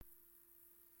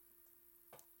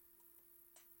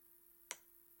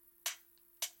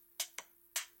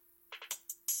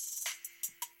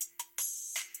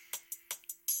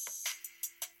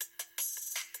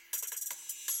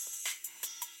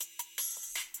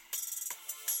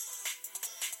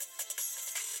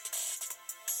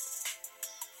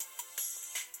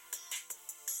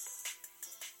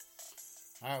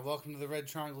All right, welcome to the Red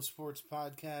Triangle Sports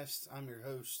Podcast. I'm your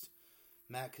host,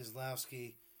 Matt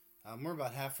Kozlowski. We're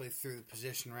about halfway through the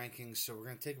position rankings, so we're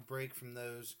going to take a break from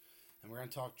those, and we're going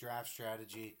to talk draft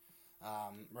strategy.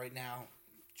 Right now,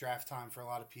 draft time for a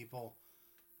lot of people,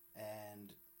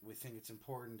 and we think it's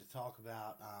important to talk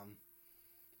about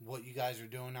what you guys are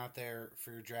doing out there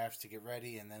for your drafts to get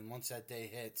ready, and then once that day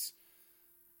hits,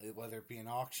 whether it be an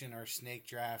auction or a snake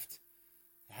draft,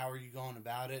 how are you going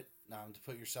about it to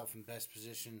put yourself in best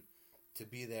position to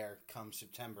be there come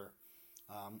September?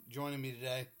 Joining me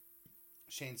today,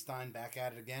 Shane Stein back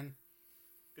at it again.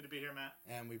 Good to be here, Matt.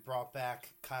 And we brought back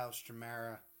Kyle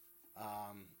Stramera,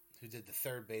 who did the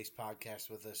Third Base podcast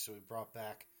with us. So we brought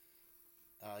back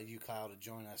you, Kyle, to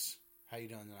join us. How you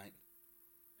doing tonight?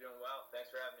 Doing well. Thanks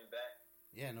for having me back.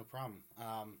 Yeah, no problem.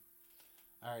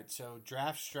 All right, so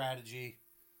draft strategy.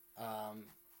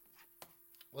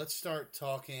 Let's start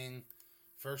talking.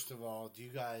 First of all, do you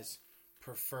guys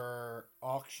prefer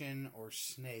auction or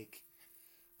snake?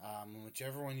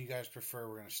 Whichever one you guys prefer,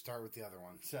 we're going to start with the other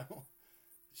one. So,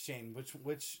 Shane, which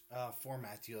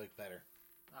format do you like better?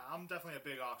 I'm definitely a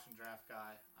big auction draft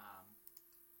guy.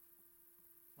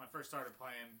 When I first started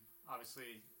playing,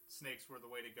 obviously snakes were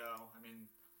the way to go. I mean,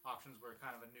 auctions were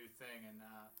kind of a new thing, and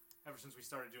ever since we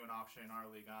started doing auction in our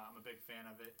league, I'm a big fan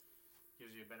of it.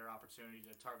 Gives you a better opportunity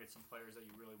to target some players that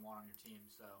you really want on your team.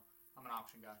 So I'm an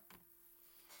auction guy.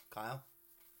 Kyle?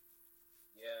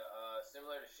 Yeah,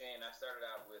 similar to Shane, I started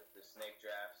out with the snake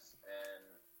drafts, and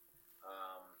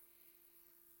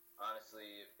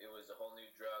honestly, it was a whole new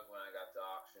drug when I got to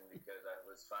auction because I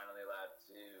was finally allowed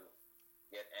to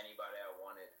get anybody I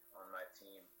wanted on my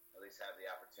team, at least have the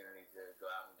opportunity to go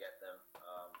out and get them.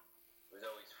 It was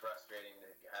always frustrating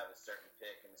to have a certain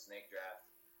pick in the snake draft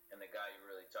and the guy you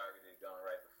really targeted going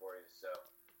right before you. So,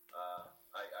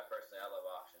 I personally, I love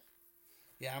auction.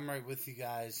 Yeah, I'm right with you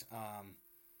guys.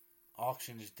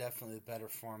 Auction is definitely the better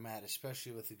format,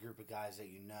 especially with a group of guys that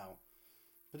you know.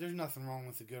 But there's nothing wrong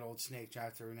with a good old snake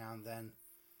draft every now and then.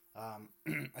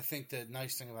 I think the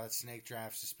nice thing about snake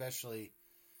drafts, especially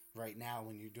right now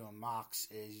when you're doing mocks,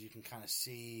 is you can kind of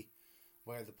see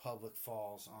where the public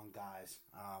falls on guys.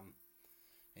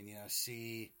 And,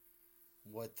 see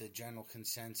what the general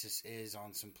consensus is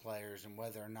on some players and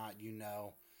whether or not you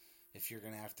know if you're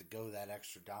going to have to go that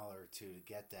extra dollar or two to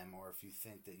get them, or if you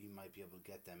think that you might be able to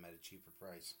get them at a cheaper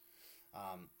price.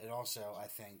 It also, I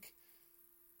think,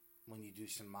 when you do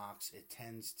some mocks, it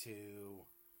tends to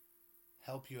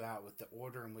help you out with the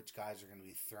order in which guys are going to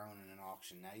be thrown in an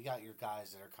auction. Now, you got your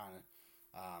guys that are kind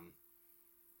of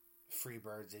free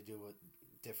birds. They do it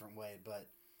a different way, but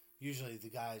usually the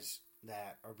guys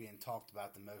that are being talked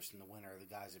about the most in the winter are the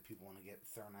guys that people want to get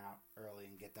thrown out early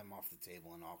and get them off the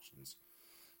table in auctions.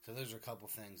 So those are a couple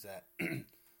things that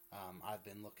I've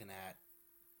been looking at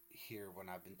here when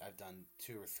I've done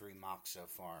 2 or 3 mocks so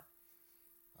far.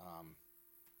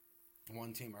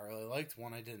 One team I really liked,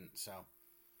 one I didn't. So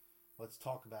let's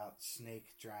talk about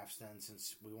snake drafts then,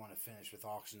 since we want to finish with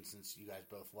auctions, since you guys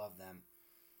both love them.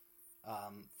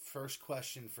 First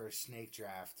question for a snake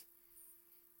draft.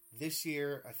 This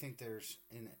year, I think there's,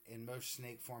 in most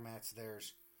snake formats,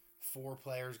 there's 4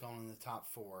 players going in the top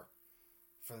 4.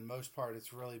 For the most part,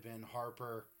 it's really been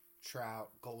Harper, Trout,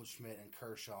 Goldschmidt, and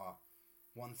Kershaw,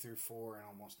 1 through 4 in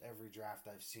almost every draft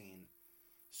I've seen.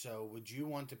 So would you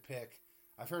want to pick...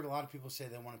 I've heard a lot of people say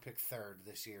they want to pick third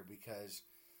this year because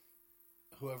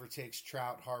whoever takes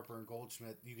Trout, Harper, and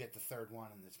Goldschmidt, you get the third one,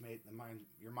 and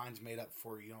your mind's made up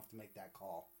for you. You don't have to make that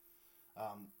call.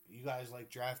 You guys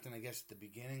like drafting, I guess, at the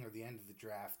beginning or the end of the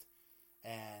draft.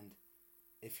 And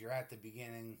if you're at the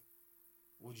beginning,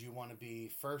 would you want to be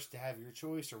first to have your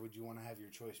choice, or would you want to have your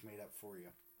choice made up for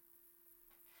you?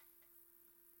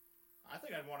 I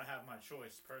think I'd want to have my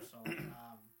choice, personally.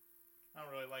 I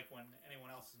don't really like when anyone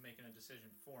else is making a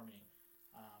decision for me.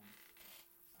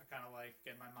 I kind of like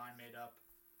getting my mind made up,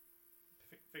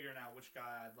 figuring out which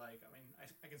guy I'd like. I mean,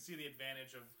 I can see the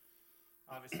advantage of,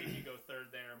 obviously, if you go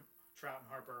third there, Trout and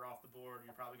Harper are off the board,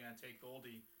 you're probably going to take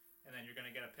Goldie, and then you're going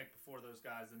to get a pick before those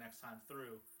guys the next time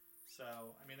through. So,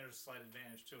 I mean, there's a slight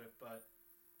advantage to it, but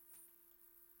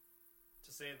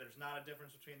to say there's not a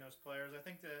difference between those players, I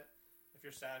think that if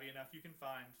you're savvy enough, you can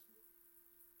find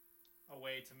a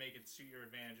way to make it suit your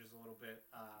advantages a little bit,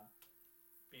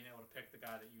 being able to pick the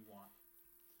guy that you want.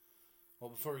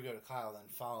 Well, before we go to Kyle, then,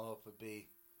 follow-up would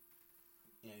be,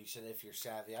 you said if you're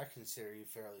savvy. I consider you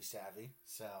fairly savvy,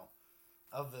 so...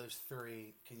 Of those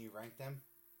 3, can you rank them?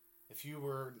 If you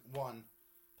were one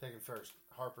picking first,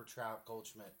 Harper, Trout,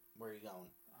 Goldschmidt, where are you going?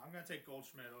 I'm going to take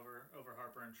Goldschmidt over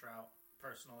Harper and Trout,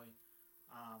 personally.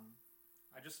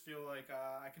 I just feel like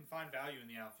I can find value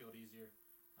in the outfield easier.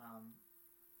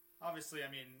 obviously, I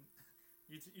mean,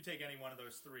 you take any one of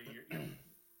those three,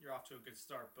 you're off to a good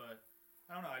start. But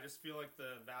I don't know. I just feel like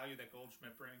the value that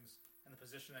Goldschmidt brings and the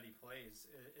position that he plays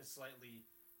is slightly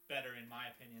better, in my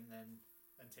opinion, than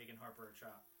taking Harper or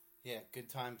Trout. Yeah, good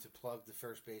time to plug the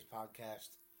First Base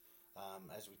podcast.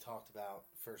 As we talked about,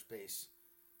 first base,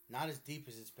 not as deep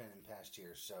as it's been in past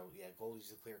years. So, yeah, Goldie's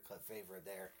the clear-cut favorite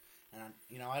there. And,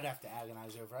 I'd have to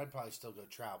agonize over. I'd probably still go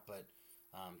Trout, but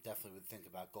definitely would think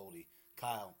about Goldie.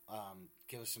 Kyle,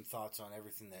 give us some thoughts on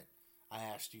everything that I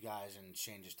asked you guys and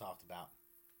Shane just talked about.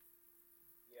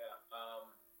 Yeah,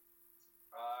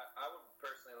 I would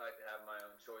personally like to have my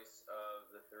own choice of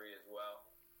the three as well.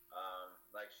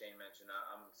 Like Shane mentioned,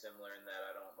 I'm similar in that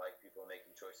I don't like people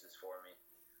making choices for me.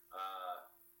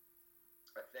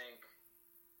 I think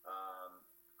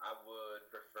I would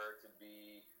prefer to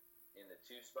be in the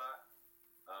 2 spot,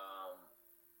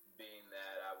 being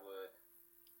that I would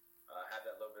have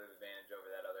that little bit of advantage over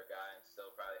that other guy and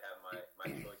still probably have my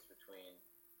choice between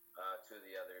 2 of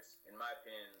the others. In my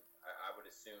opinion, I would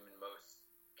assume in most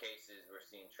cases we're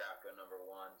seeing Trout go number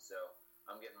 1, so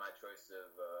I'm getting my choice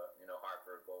of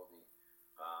Harper or Goldie.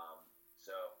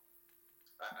 So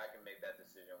I can make that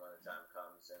decision when the time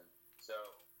comes. And so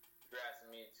if you're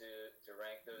asking me to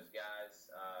rank those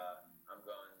guys, I'm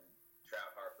going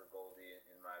Trout, Harper, Goldie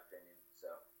in my opinion.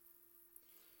 So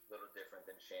a little different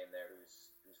than Shane there, who's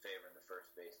favoring the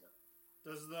first baseman.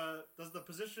 Does the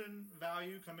position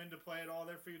value come into play at all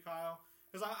there for you, Kyle?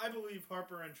 Because I believe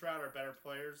Harper and Trout are better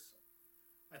players.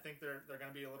 I think they're going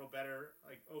to be a little better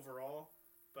overall.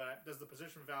 But does the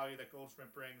position value that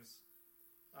Goldschmidt brings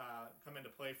come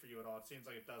into play for you at all? It seems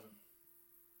like it doesn't.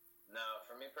 No,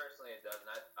 for me personally, it doesn't.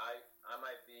 I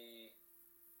might be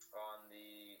on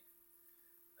the,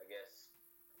 I guess,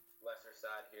 lesser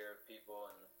side here of people,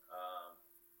 and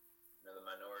the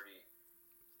minority.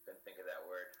 Couldn't think of that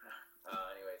word.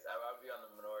 Anyways, I would be on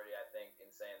the minority, I think,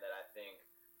 in saying that I think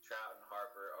Trout and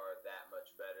Harper are that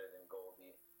much better than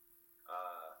Goldie.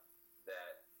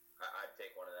 That I'd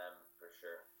take one of them for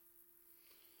sure.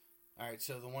 All right,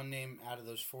 so the one name out of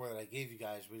those 4 that I gave you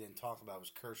guys we didn't talk about was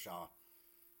Kershaw.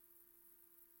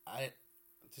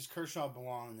 Does Kershaw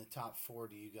belong in the top 4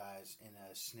 to you guys in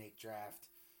a snake draft?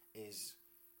 Is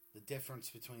the difference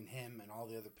between him and all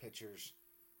the other pitchers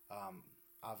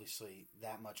obviously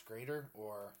that much greater,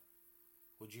 or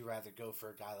would you rather go for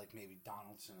a guy like maybe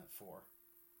Donaldson at 4?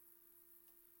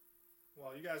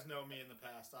 Well, you guys know me in the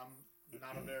past. I'm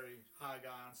not a very high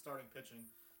guy on starting pitching,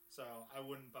 so I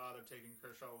wouldn't bother taking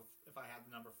Kershaw if I had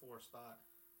the number 4 spot.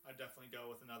 I'd definitely go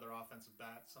with another offensive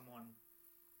bat, someone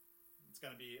that's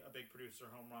going to be a big producer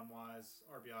home run-wise,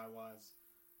 RBI-wise.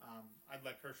 I'd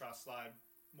let Kershaw slide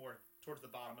more towards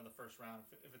the bottom of the first round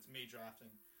if it's me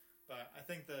drafting. But I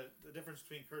think the difference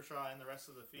between Kershaw and the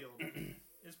rest of the field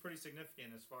is pretty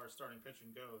significant as far as starting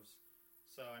pitching goes.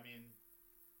 So, I mean,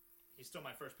 he's still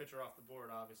my first pitcher off the board,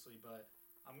 obviously, but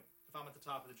if I'm at the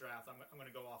top of the draft, I'm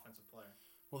going to go offensive player.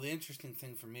 Well, the interesting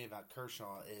thing for me about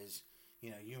Kershaw is,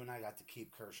 you and I got to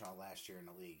keep Kershaw last year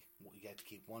in the league. We got to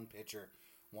keep one pitcher,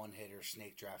 one hitter,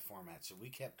 snake draft format. So we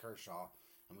kept Kershaw,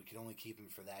 and we could only keep him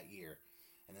for that year.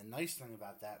 And the nice thing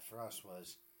about that for us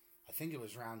was, I think it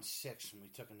was round 6 when we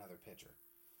took another pitcher.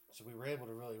 So we were able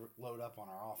to really load up on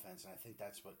our offense, and I think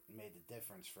that's what made the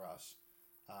difference for us.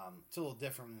 It's a little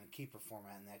different than the keeper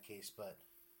format in that case, but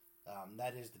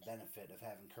that is the benefit of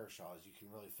having Kershaw, is you can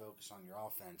really focus on your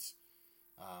offense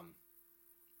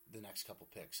the next couple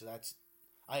picks. So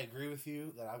I agree with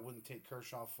you that I wouldn't take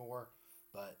Kershaw 4,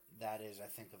 but that is,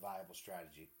 I think, a viable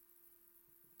strategy.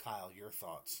 Kyle, your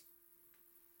thoughts?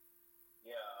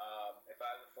 Yeah, if I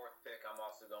have the 4th pick, I'm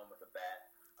also going with a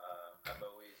bat. I've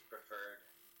always preferred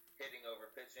hitting over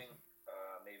pitching.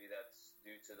 Maybe that's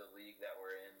due to the league that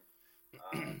we're in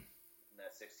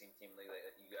that 16-team league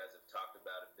that you guys have talked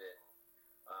about a bit.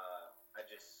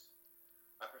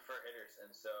 I prefer hitters, and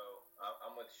so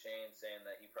I'm with Shane saying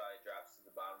that he probably drops to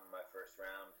the bottom of my first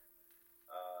round.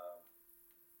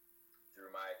 Through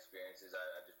my experiences, I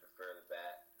just prefer the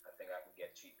bat. I think I can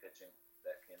get cheap pitching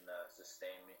that can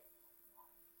sustain me.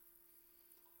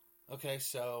 Okay,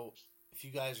 so if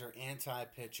you guys are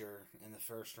anti-pitcher in the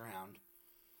first round,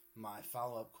 my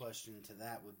follow-up question to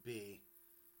that would be,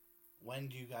 when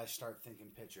do you guys start thinking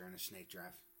pitcher in a snake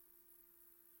draft?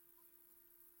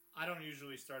 I don't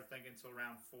usually start thinking until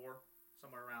round 4,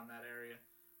 somewhere around that area.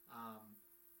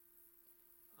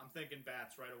 I'm thinking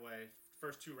bats right away.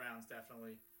 First 2 rounds,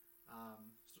 definitely.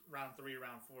 Round 3,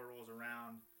 round 4 rolls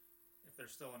around. If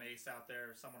there's still an ace out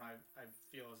there, someone I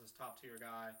feel is this top-tier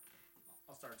guy,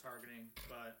 I'll start targeting.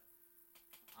 But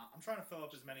I'm trying to fill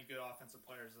up as many good offensive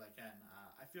players as I can.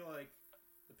 I feel like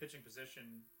the pitching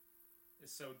position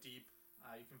is so deep.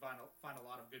 You can find a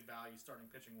lot of good value starting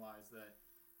pitching wise that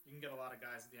you can get a lot of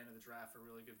guys at the end of the draft for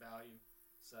really good value.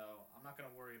 So I'm not going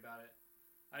to worry about it.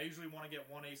 I usually want to get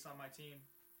one ace on my team,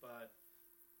 but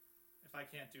if I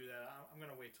can't do that, I'm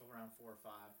going to wait till round 4 or 5.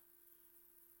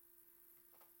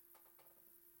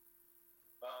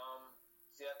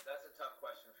 See, that's a tough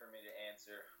question for me to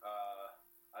answer.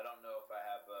 I don't know if I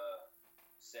have a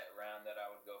set round that I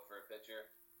would go for a pitcher.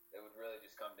 It would really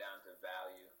just come down to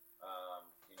value.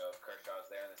 If Kershaw's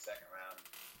there in the second round,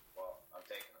 well, I'm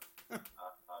taking him.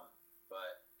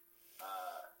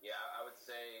 I would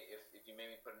say if you made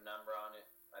me put a number on it,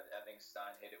 I think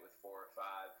Stein hit it with 4 or 5.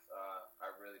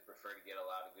 I really prefer to get a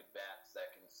lot of good bats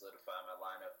that can solidify my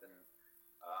lineup, and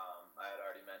I had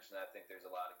already mentioned that I think there's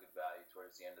a lot of good value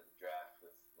towards the end of the draft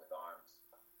with arms.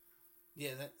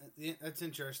 Yeah, that's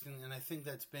interesting, and I think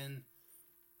that's been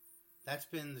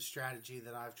the strategy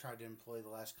that I've tried to employ the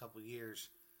last couple of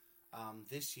years.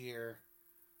 This year,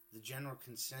 the general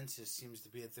consensus seems to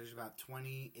be that there's about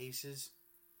 20 aces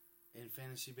in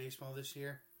fantasy baseball this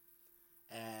year,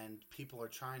 and people are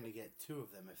trying to get 2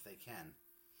 of them if they can.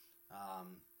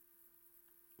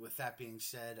 With that being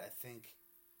said, I think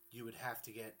you would have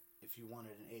to get, if you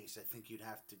wanted an ace, I think you'd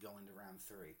have to go into round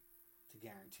 3 to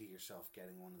guarantee yourself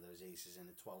getting one of those aces in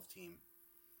a 12-team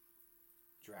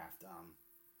draft.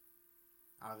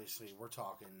 Obviously, we're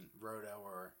talking roto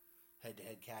or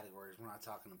head-to-head categories. We're not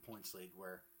talking a points league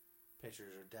where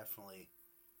pitchers are definitely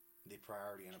the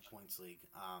priority in a points league.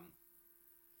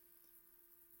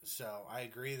 So I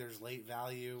agree there's late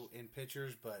value in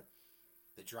pitchers, but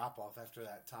the drop-off after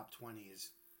that top 20 is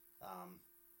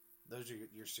those are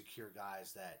your secure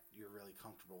guys that you're really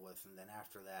comfortable with. And then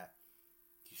after that,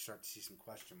 you start to see some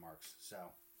question marks. So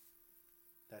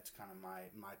that's kind of my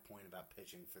point about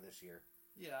pitching for this year.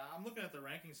 Yeah, I'm looking at the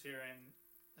rankings here, and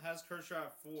it has Kershaw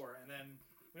at 4, and then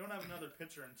we don't have another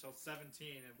pitcher until 17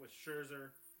 with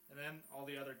Scherzer, and then all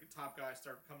the other top guys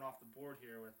start coming off the board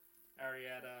here with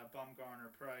Arrieta,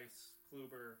 Bumgarner, Price,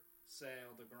 Kluber,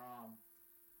 Sale, DeGrom,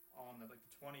 all in the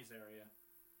 20s area.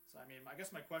 So, I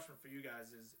guess my question for you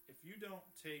guys is, if you don't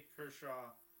take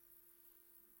Kershaw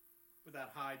with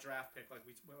that high draft pick like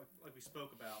we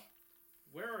spoke about,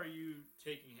 where are you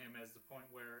taking him as the point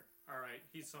where, all right,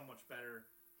 he's so much better,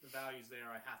 the value's there,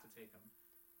 I have to take him?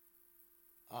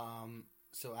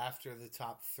 So after the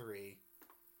top 3,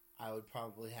 I would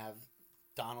probably have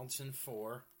Donaldson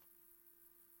 4.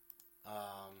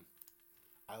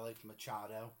 I like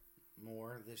Machado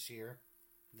more this year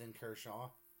than Kershaw.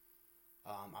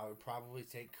 I would probably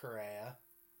take Correa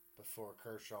before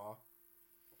Kershaw.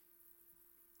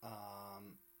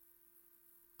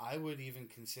 I would even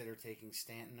consider taking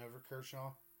Stanton over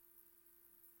Kershaw.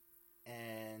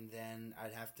 And then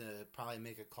I'd have to probably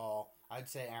make a call. I'd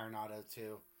say Arenado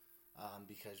too,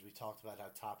 because we talked about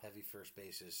how top-heavy first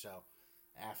base is. So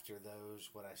after those,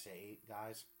 8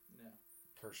 guys? Yeah.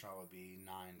 Kershaw would be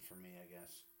 9 for me, I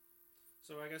guess.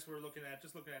 So I guess we're looking at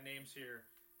names here.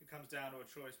 It comes down to a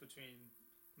choice between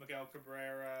Miguel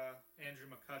Cabrera, Andrew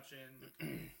McCutchen,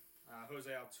 Jose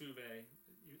Altuve.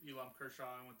 You lump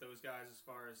Kershaw in with those guys as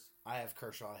far as... I have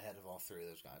Kershaw ahead of all 3 of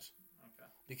those guys. Okay.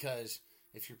 Because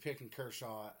if you're picking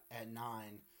Kershaw at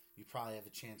 9, you probably have a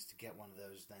chance to get one of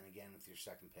those then again with your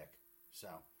second pick. So,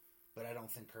 but I don't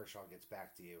think Kershaw gets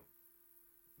back to you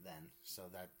then. So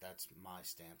that's my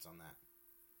stance on that.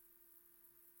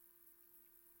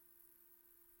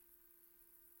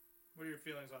 What are your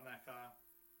feelings on that, Kyle?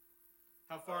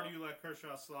 How far do you let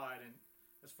Kershaw slide? And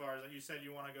as far as you said,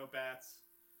 you want to go bats,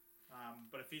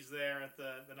 but if he's there at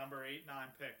the number 8-9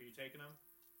 pick, are you taking him?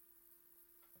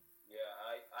 Yeah,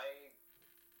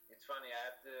 it's funny. I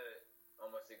have to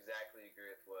almost exactly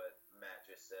agree with what Matt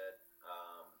just said.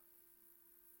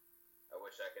 I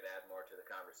wish I could add more to the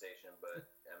conversation, but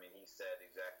he said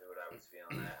exactly what I was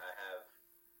feeling. I have,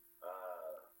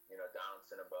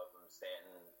 Donaldson above him,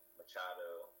 Stanton,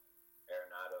 Machado,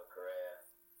 Arenado, Correa,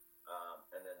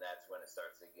 and then that's when it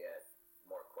starts to get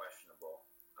more questionable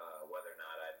whether or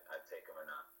not I'd take him or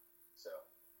not. So,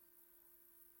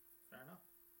 fair enough.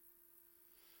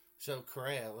 So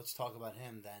Correa, let's talk about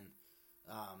him then.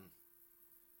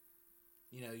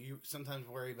 You sometimes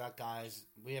worry about guys.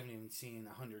 We haven't even seen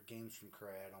 100 games from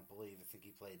Correa, I don't believe. I think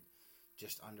he played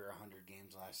just under 100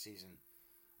 games last season.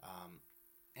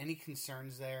 Any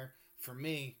concerns there? For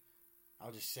me,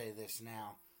 I'll just say this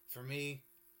now. For me,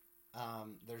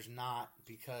 there's not,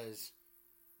 because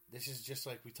this is just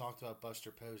like we talked about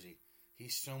Buster Posey.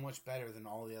 He's so much better than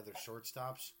all the other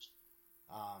shortstops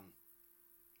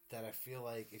that I feel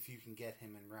like if you can get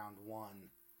him in round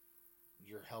 1,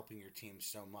 you're helping your team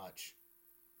so much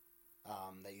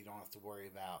that you don't have to worry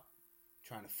about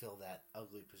trying to fill that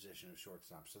ugly position of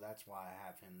shortstop. So that's why I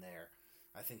have him there.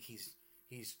 I think he's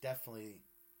definitely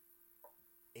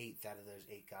 8th out of those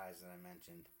 8 guys that I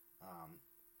mentioned.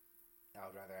 I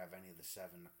would rather have any of the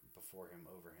 7 before him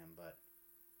over him, but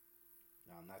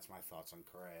that's my thoughts on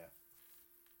Correa.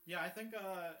 Yeah, I think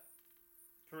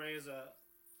Correa is a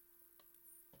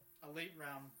late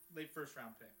first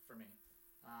round pick for me.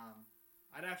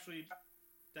 I'd actually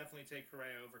definitely take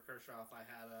Correa over Kershaw if I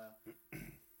had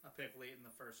a pick late in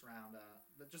the first round.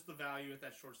 Just the value at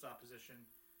that shortstop position.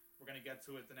 We're going to get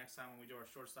to it the next time when we do our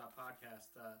shortstop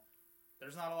podcast.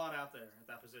 There's not a lot out there at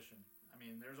that position. I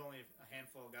mean, there's only a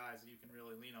handful of guys that you can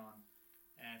really lean on.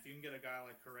 And if you can get a guy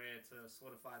like Correa to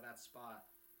solidify that spot,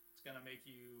 it's going to make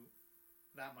you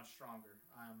that much stronger.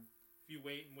 If you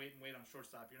wait on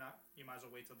shortstop, you might as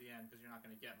well wait till the end because you're not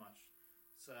going to get much.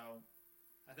 So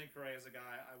I think Correa is a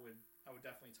guy I would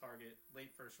definitely target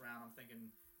late first round. I'm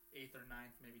thinking 8th or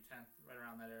 9th, maybe 10th, right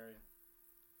around that area.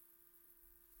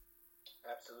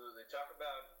 Absolutely. Talk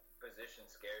about position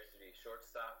scarcity.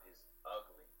 Shortstop is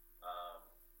ugly.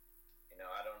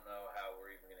 I don't know how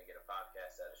we're even going to get a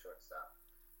podcast out of shortstop.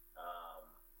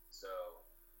 So,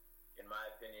 in my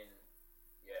opinion,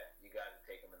 yeah, you got to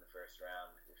take him in the first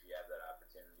round if you have that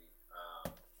opportunity,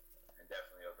 and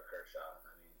definitely over Kershaw.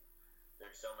 I mean,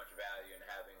 there's so much value in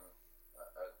having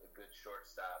a good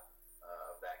shortstop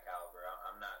of that caliber.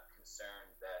 I'm not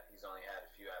concerned that he's only had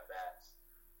a few at-bats,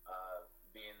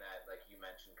 being that, like you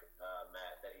mentioned,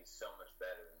 Matt, that he's so much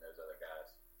better than those other guys.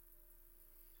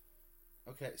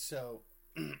 Okay, so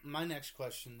my next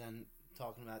question then,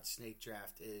 talking about snake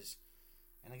draft is,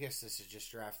 and I guess this is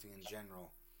just drafting in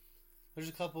general, there's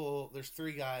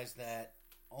 3 guys that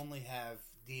only have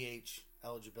DH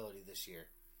eligibility this year.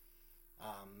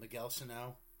 Miguel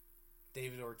Sano,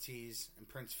 David Ortiz, and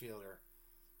Prince Fielder.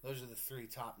 Those are the 3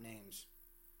 top names.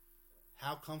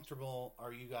 How comfortable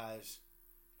are you guys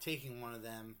taking one of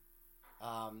them,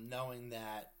 knowing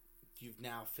that you've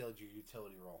now filled your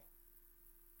utility role?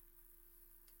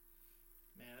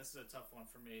 Man, this is a tough one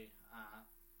for me.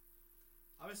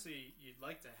 Obviously, you'd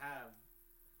like to have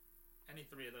any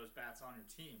 3 of those bats on your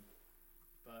team,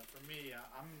 but for me,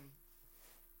 I'm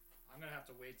gonna have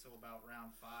to wait till about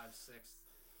round 5, 6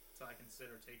 till I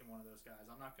consider taking one of those guys.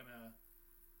 I'm not gonna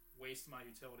waste my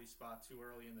utility spot too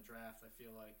early in the draft. I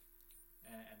feel like,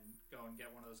 and go and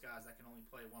get one of those guys that can only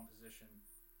play one position.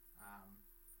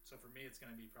 So for me, it's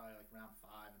gonna be probably like round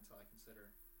 5 until I consider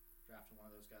drafting one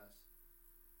of those guys.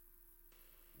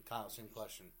 Kyle, same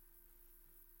question.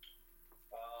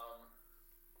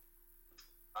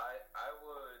 I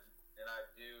would, and I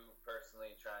do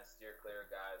personally try and steer clear of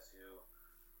guys who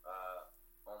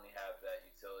only have that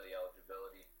utility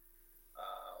eligibility.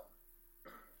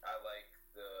 I like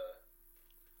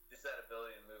just that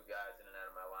ability to move guys in and out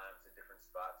of my lineups at different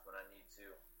spots when I need to.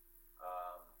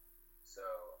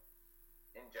 So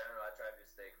in general, I try to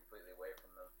just stay completely away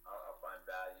from them. I'll find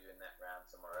value in that round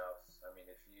somewhere else. I mean,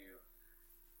 if you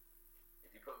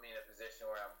put me in a position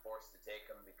where I'm forced to take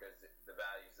them because the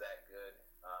value's that good,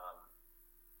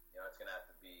 it's going to have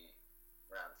to be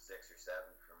round 6 or 7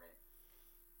 for me.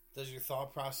 Does your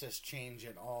thought process change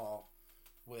at all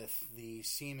with the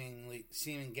seeming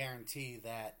guarantee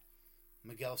that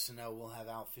Miguel Sano will have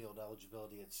outfield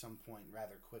eligibility at some point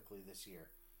rather quickly this year?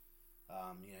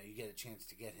 You get a chance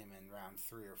to get him in round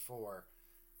 3 or 4,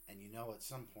 and at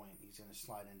some point he's going to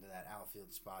slide into that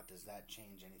outfield spot. Does that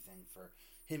change anything for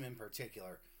him in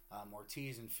particular?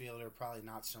 Ortiz and Fielder probably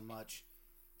not so much,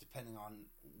 depending on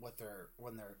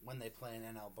when they play in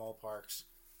NL ballparks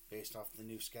based off the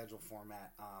new schedule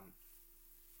format.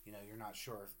 You're not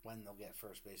sure when they'll get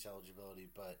first base eligibility,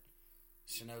 but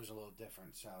Sano's a little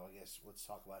different. So I guess let's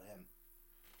talk about him.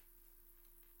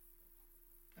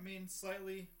 I mean,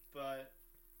 slightly, but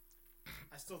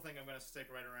I still think I'm going to stick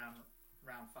right around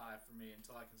round 5 for me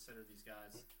until I consider these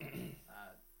guys.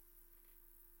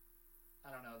 I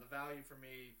don't know. The value for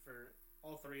me for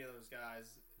all 3 of those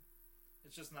guys,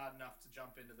 it's just not enough to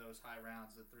jump into those high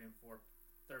rounds, the 3 and 4,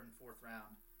 3rd and 4th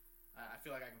round. I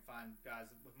feel like I can find guys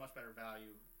with much better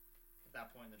value at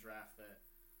that point in the draft that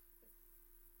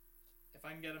if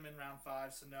I can get them in round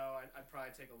 5, so no, I'd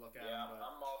probably take a look at them. Yeah, but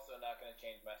I'm also not going to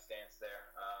change my stance there.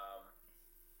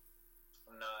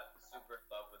 I'm not super in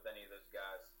love with any of those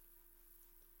guys.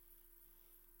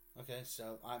 Okay,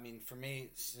 so I mean, for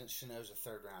me, Sano's a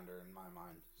 3rd rounder in my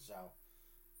mind, so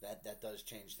that does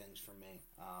change things for me.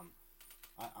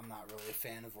 I'm not really a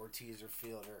fan of Ortiz or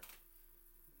Fielder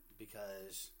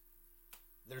because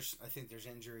I think there's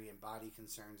injury and body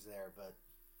concerns there, but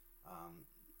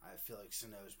I feel like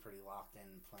Sano's pretty locked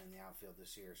in playing the outfield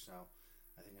this year. So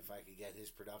I think if I could get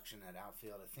his production at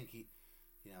outfield, I think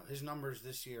his numbers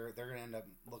this year, they're going to end up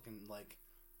looking like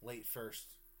late first,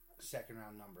 second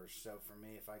round numbers. So for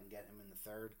me, if I can get him in the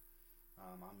third,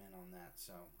 I'm in on that.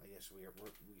 So I guess we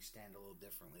stand a little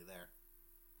differently there.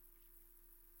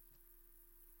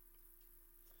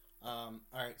 All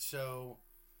right, so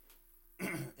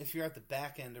if you're at the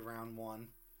back end of round one,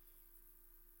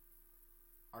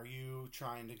 are you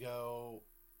trying to go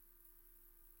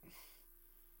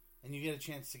and you get a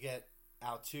chance to get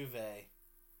Altuve,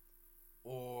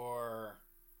 or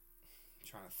I'm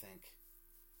trying to think,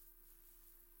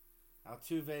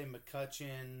 Altuve,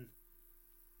 McCutchen,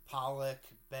 Pollock,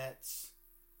 Betts,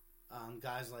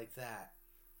 guys like that.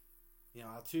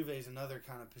 Altuve is another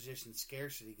kind of position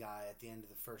scarcity guy at the end of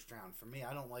the first round. For me,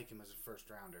 I don't like him as a first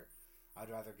rounder. I'd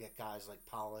rather get guys like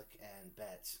Pollock and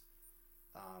Betts.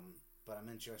 But I'm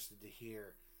interested to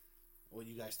hear what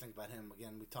you guys think about him.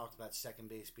 Again, we talked about second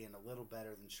base being a little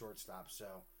better than shortstop,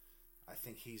 so I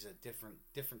think he's a different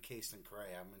case than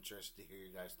Correa. I'm interested to hear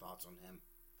your guys' thoughts on him.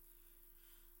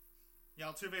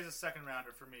 Yeah, Altuve is a second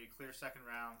rounder for me. Clear second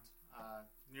round.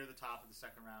 Near the top of the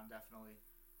second round, definitely.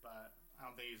 But I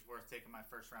don't think he's worth taking my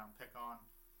first round pick on.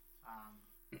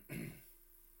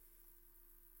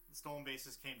 The stolen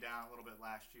bases came down a little bit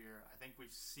last year. I think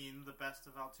we've seen the best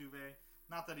of Altuve.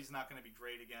 Not that he's not going to be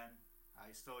great again.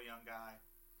 He's still a young guy.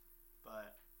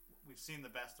 But we've seen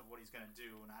the best of what he's going to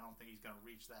do, and I don't think he's going to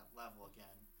reach that level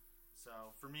again.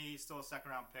 So for me, he's still a second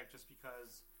round pick just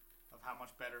because of how much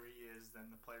better he is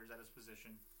than the players at his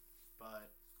position.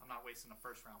 But I'm not wasting a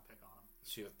first round pick on him.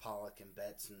 So you have Pollock and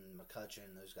Betts and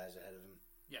McCutchen, those guys ahead of him?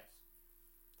 Yes.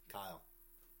 Kyle?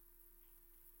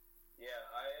 Yeah,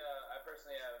 I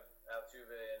personally have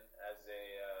Altuve as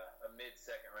a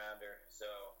mid-second rounder, so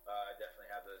I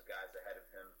definitely have those guys ahead of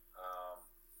him.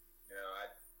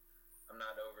 I'm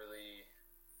not overly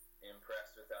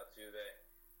impressed with Altuve.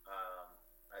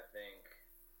 I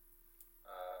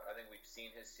think we've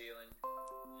seen his ceiling.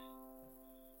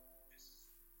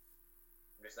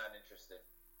 I'm just not interested.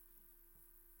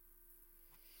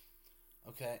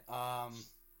 Okay.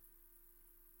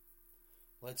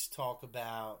 Let's talk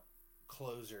about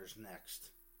closers next.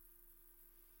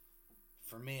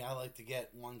 For me, I like to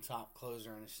get one top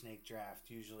closer in a snake draft.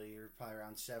 Usually you're probably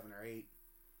around 7 or 8.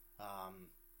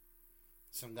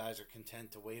 Some guys are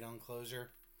content to wait on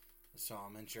closer. So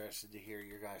I'm interested to hear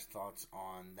your guys' thoughts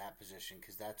on that position,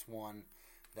 because that's one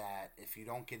that if you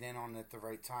don't get in on it at the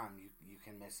right time, you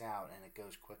can miss out, and it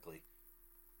goes quickly.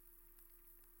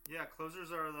 Yeah,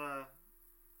 closers are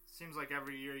seems like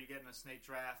every year you get in a snake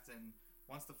draft, and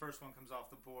once the first one comes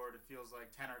off the board, it feels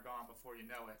like 10 are gone before you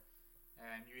know it.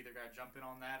 And you either got to jump in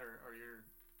on that, or you're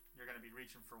going to be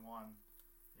reaching for one.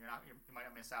 You might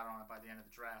not miss out on it by the end of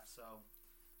the draft. So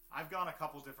I've gone a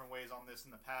couple different ways on this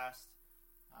in the past.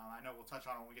 I know we'll touch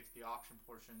on it when we get to the auction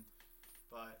portion,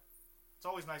 but it's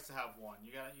always nice to have one.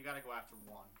 You got to go after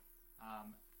one.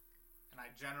 And I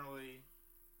generally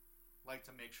like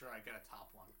to make sure I get a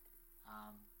top one.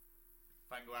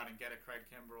 If I can go out and get a Craig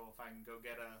Kimbrell, if I can go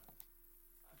get a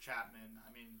Chapman,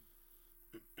 I mean,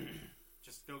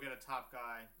 just go get a top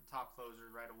guy, a top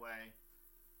closer right away.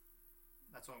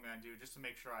 That's what I'm going to do, just to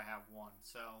make sure I have one.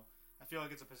 So I feel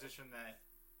like it's a position that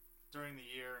during the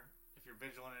year, if you're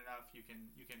vigilant enough, you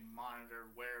can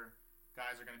monitor where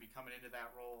guys are going to be coming into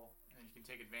that role, and you can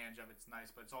take advantage of it. It's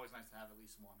nice, but it's always nice to have at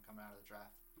least one coming out of the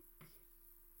draft.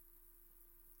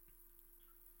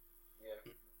 Yeah,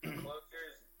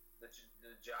 closers,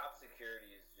 the job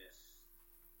security is just,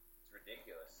 it's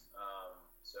ridiculous.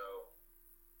 So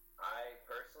I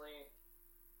personally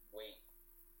wait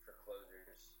for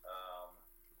closers.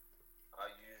 I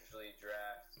usually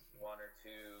draft one or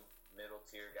two middle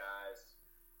tier guys,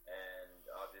 and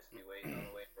I'll just be waiting on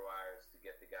the waiver wires to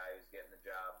get the guy who's getting the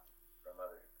job from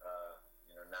other,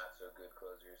 not so good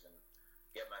closers, and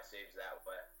get my saves that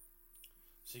way.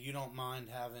 So you don't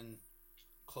mind having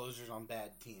closers on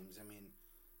bad teams? I mean,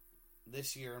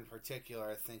 this year in particular,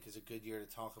 I think, is a good year to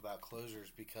talk about closers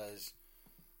because,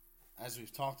 as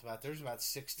we've talked about, there's about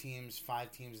 5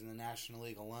 teams in the National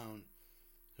League alone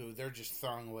who they're just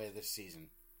throwing away this season.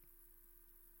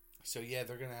 So, yeah,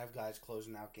 they're going to have guys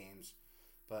closing out games,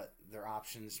 but their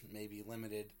options may be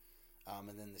limited.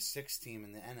 And then the 6th team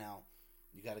in the NL,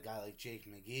 you got a guy like Jake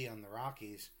McGee on the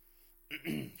Rockies.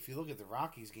 If you look at the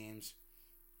Rockies games,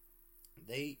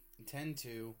 they tend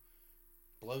to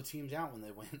blow teams out when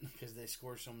they win because they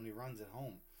score so many runs at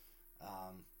home.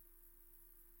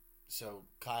 So,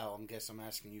 Kyle, I'm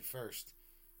asking you first.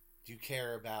 Do you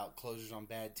care about closers on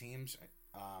bad teams?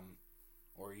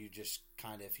 Or are you just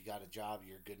kind of, if you got a job,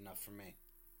 you're good enough for me?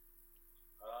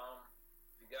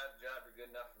 If you got a job, you're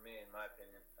good enough for me, in my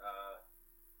opinion.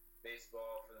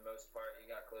 baseball, for the most part, you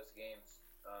got close games.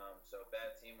 So a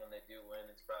bad team, when they do win,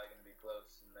 it's probably going to be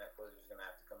close, and that closer's going to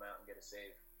have to come out and get a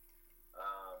save.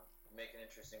 Make an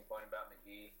interesting point about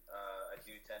McGee. I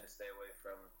do tend to stay away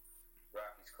from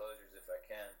Rockies closers if I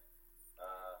can.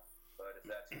 But if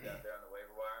that's who's out there on the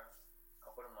waiver wire,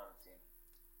 I'll put him on the team.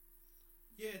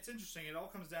 Yeah, it's interesting. It all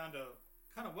comes down to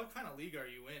kind of what kind of league are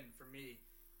you in for me.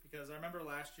 Because I remember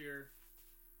last year,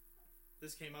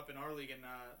 this came up in our league, and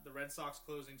the Red Sox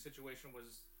closing situation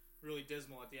was really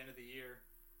dismal at the end of the year.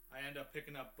 I ended up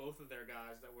picking up both of their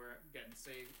guys that were getting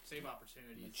save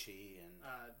opportunities. Machi and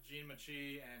Gene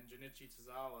Machi and Junichi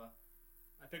Tozawa.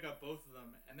 I pick up both of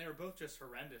them, and they were both just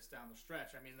horrendous down the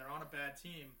stretch. I mean, they're on a bad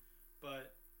team,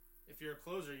 but if you're a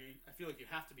closer, I feel like you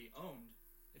have to be owned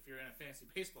if you're in a fantasy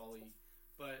baseball league.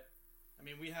 But I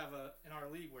mean, we have in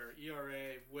our league where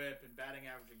ERA, WHIP, and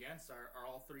batting average against are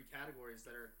all three categories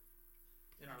that are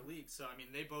in our league. So I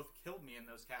mean, they both killed me in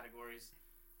those categories.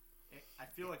 I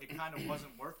feel like it kind of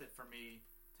wasn't worth it for me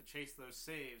to chase those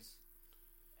saves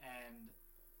and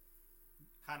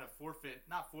kind of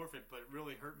not forfeit, but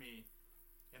really hurt me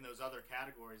in those other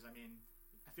categories. I mean,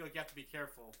 I feel like you have to be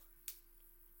careful.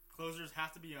 Closers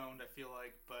have to be owned, I feel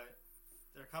like, but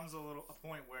there comes a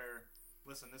point where,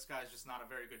 listen, this guy's just not a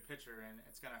very good pitcher, and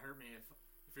it's going to hurt me if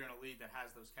you're in a league that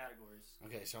has those categories.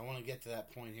 Okay, so I want to get to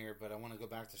that point here, but I want to go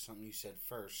back to something you said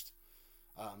first.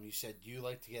 You said you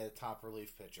like to get a top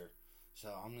relief pitcher. So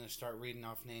I'm going to start reading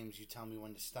off names. You tell me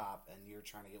when to stop, and you're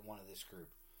trying to get one of this group.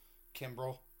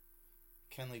 Kimbrel,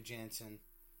 Kenley Jansen,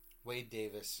 Wade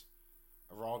Davis,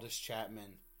 Aroldis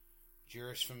Chapman,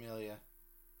 Juris Familia,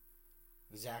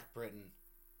 Zach Britton,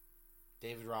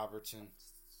 David Robertson.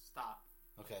 Stop.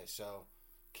 Okay, so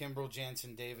Kimbrel,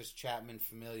 Jansen, Davis, Chapman,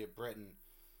 Familia, Britton.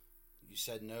 You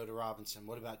said no to Robinson.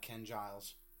 What about Ken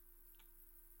Giles?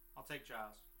 I'll take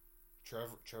Giles.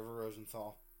 Trevor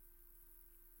Rosenthal.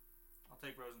 I'll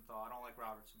take Rosenthal. I don't like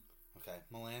Robertson. Okay,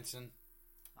 Melanson.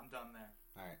 I'm done there.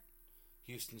 All right.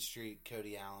 Houston Street,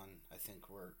 Cody Allen. I think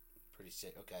we're pretty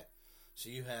safe. Okay, so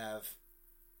you have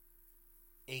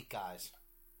 8 guys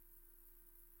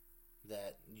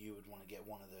that you would want to get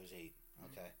one of those 8.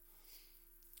 Okay.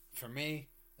 For me,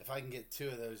 if I can get 2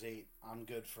 of those 8, I'm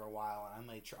good for a while,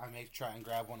 and I may try and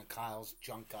grab one of Kyle's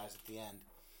junk guys at the end.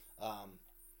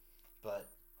 But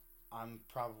I'm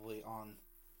probably on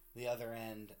the other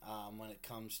end when it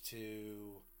comes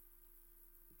to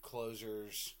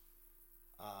closers,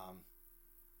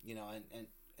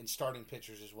 and starting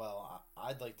pitchers as well.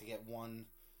 I'd like to get one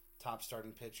top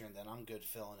starting pitcher, and then I'm good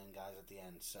filling in guys at the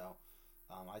end. So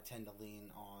I tend to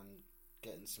lean on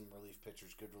getting some relief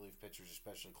pitchers, good relief pitchers,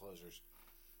 especially closers.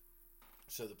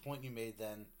 So the point you made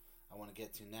then, I want to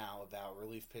get to now about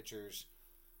relief pitchers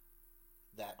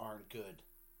that aren't good,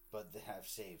 but they have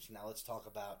saves. Now let's talk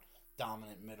about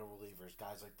dominant middle relievers,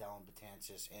 guys like Dellin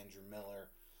Betances, Andrew Miller,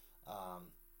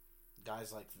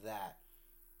 guys like that.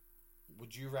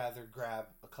 Would you rather grab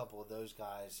a couple of those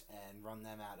guys and run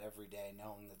them out every day,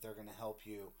 knowing that they're going to help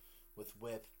you with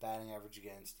WHIP, batting average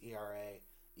against, ERA,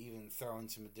 even throw in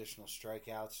some additional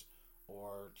strikeouts,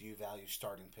 or do you value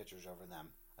starting pitchers over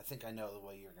them? I think I know the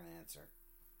way you're going to answer.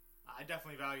 I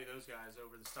definitely value those guys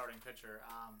over the starting pitcher.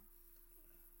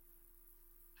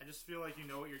 I just feel like you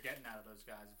know what you're getting out of those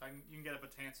guys. You can get a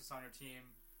Betances on your team,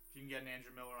 if you can get an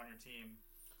Andrew Miller on your team,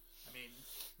 I mean,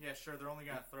 yeah, sure, they're only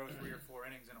going to throw 3 or 4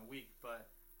 innings in a week,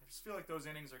 but I just feel like those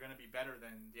innings are going to be better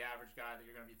than the average guy that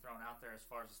you're going to be throwing out there as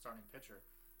far as a starting pitcher.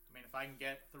 I mean, if I can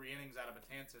get 3 innings out of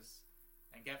Betances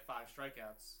and get 5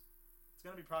 strikeouts, it's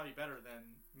going to be probably better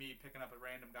than me picking up a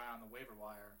random guy on the waiver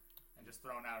wire and just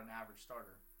throwing out an average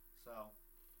starter. So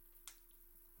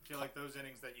I feel like those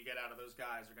innings that you get out of those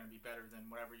guys are going to be better than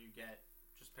whatever you get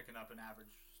just picking up an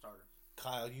average starter.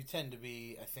 Kyle, you tend to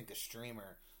be, I think, a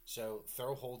streamer, so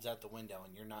throw holds out the window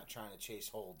and you're not trying to chase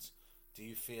holds. Do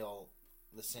you feel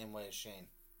the same way as Shane?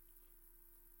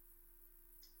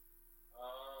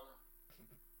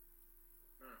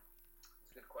 It's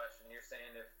a good question. You're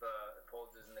saying if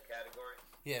holds is in the category?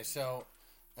 Yeah, so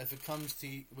if it comes to,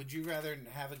 would you rather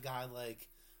have a guy like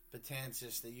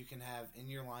Betances that you can have in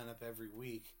your lineup every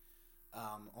week,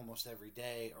 almost every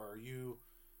day, or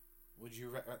would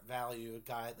you value a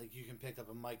guy like you can pick up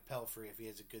a Mike Pelfrey if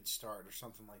he has a good start or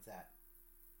something like that?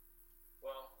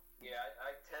 Well, yeah,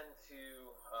 I tend to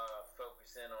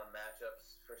focus in on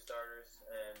matchups for starters,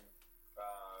 and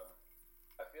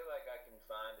I feel like I can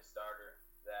find a starter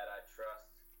that I trust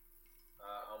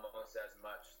almost as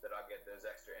much that I'll get those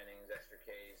extra innings, extra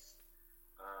Ks,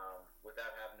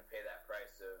 without having to pay that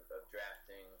price of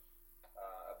drafting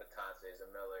a Betances, a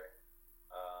Miller,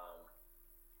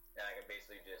 and I can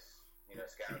basically just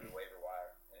scour the waiver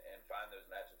wire and find those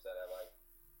matchups that I like.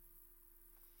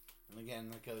 And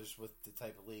again, that goes with the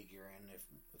type of league you're in.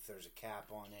 If there's a cap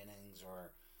on innings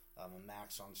or a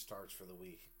max on starts for the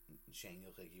week. Shane, you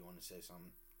look like you want to say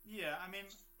something. Yeah, I mean,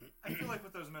 I feel like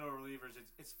with those middle relievers,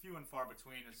 it's few and far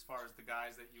between as far as the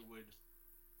guys that you would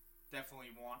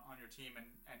definitely want on your team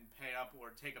and pay up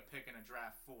or take a pick in a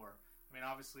draft for. I mean,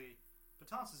 obviously,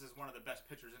 Betances is one of the best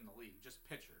pitchers in the league, just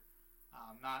pitcher,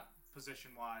 not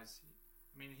position-wise.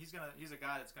 I mean, he's a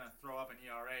guy that's going to throw up an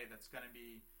ERA that's going to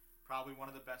be probably one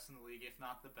of the best in the league, if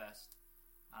not the best.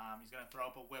 He's going to throw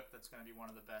up a whip that's going to be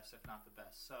one of the best, if not the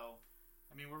best. So,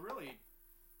 I mean, we're really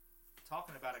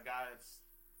talking about a guy that's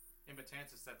in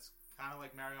Betances that's kind of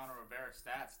like Mariano Rivera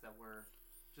stats that were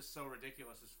just so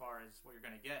ridiculous as far as what you're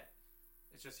going to get.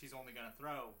 It's just he's only going to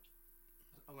throw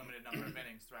a limited number of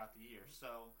innings throughout the year.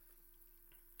 So,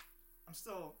 I'm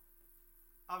still...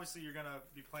 Obviously, you're going to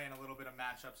be playing a little bit of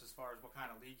matchups as far as what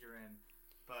kind of league you're in,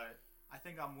 but I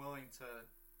think I'm willing to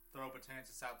throw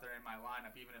Betances out there in my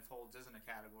lineup, even if Holds isn't a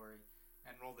category,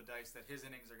 and roll the dice that his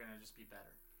innings are going to just be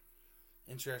better.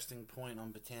 Interesting point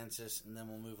on Betances, and then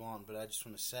we'll move on. But I just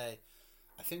want to say,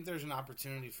 I think there's an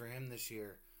opportunity for him this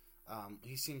year.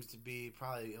 He seems to be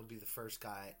he'll be the first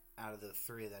guy out of the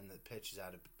three of them that pitches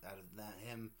out of that,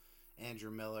 him,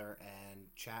 Andrew Miller,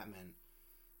 and Chapman.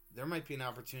 There might be an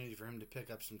opportunity for him to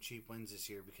pick up some cheap wins this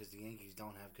year because the Yankees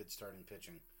don't have good starting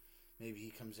pitching. Maybe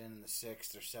he comes in the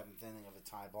 6th or 7th inning of a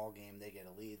tie ball game, they get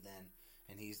a lead then,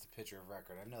 and he's the pitcher of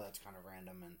record. I know that's kind of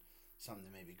random and something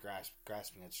to maybe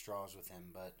grasping at straws with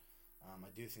him, but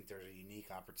I do think there's a unique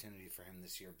opportunity for him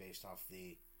this year based off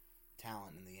the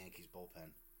talent in the Yankees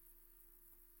bullpen.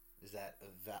 Is that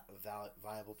a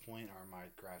viable point, or am I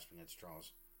grasping at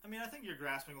straws? I mean, I think you're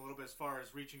grasping a little bit as far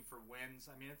as reaching for wins.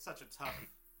 I mean, it's such a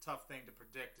tough thing to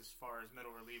predict as far as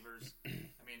middle relievers.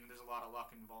 I mean, there's a lot of luck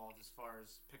involved as far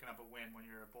as picking up a win when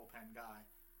you're a bullpen guy.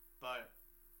 But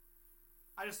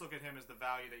I just look at him as the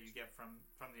value that you get from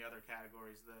the other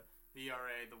categories, the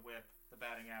ERA, the WHIP, the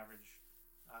batting average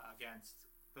against.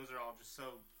 Those are all just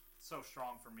so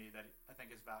strong for me that I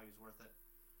think his value is worth it.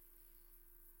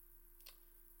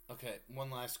 Okay,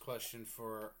 one last question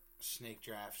for snake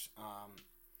drafts.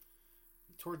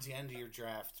 Towards the end of your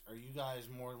draft, are you guys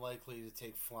more likely to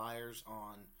take flyers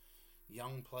on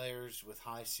young players with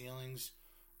high ceilings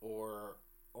or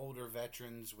older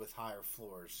veterans with higher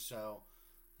floors? So,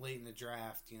 late in the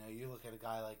draft, you look at a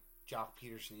guy like Jock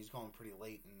Peterson, he's going pretty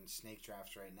late in snake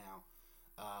drafts right now.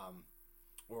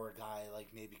 Or a guy like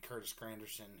maybe Curtis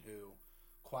Granderson, who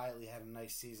quietly had a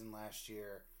nice season last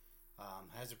year,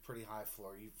 has a pretty high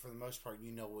floor. For the most part,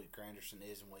 you know what Granderson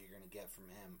is and what you're going to get from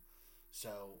him.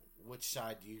 So, which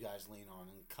side do you guys lean on?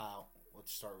 And Kyle,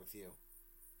 let's start with you.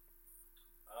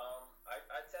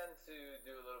 I tend to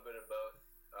do a little bit of both.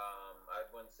 I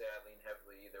wouldn't say I lean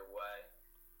heavily either way.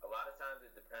 A lot of times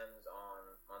it depends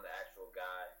on the actual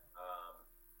guy.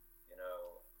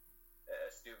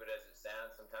 As stupid as it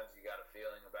sounds, sometimes you got a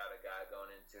feeling about a guy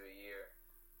going into a year,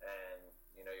 and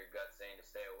your gut's saying to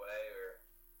stay away, or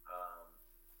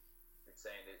it's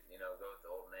saying to go with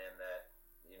the old man that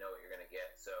you know what you're going to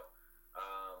get. So.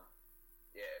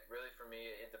 Really for me,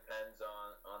 it depends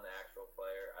on the actual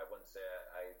player. I wouldn't say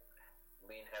I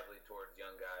lean heavily towards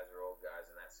young guys or old guys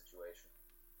in that situation.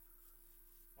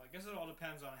 Well, I guess it all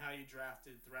depends on how you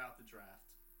drafted throughout the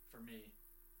draft, for me.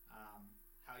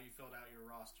 How you filled out your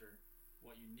roster,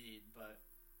 what you need. But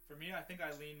for me, I think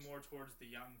I lean more towards the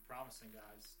young, promising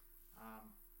guys.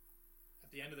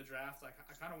 At the end of the draft, I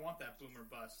kind of want that boomer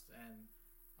bust, and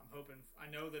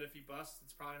I know that if he busts,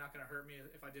 it's probably not going to hurt me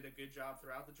if I did a good job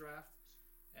throughout the draft,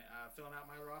 filling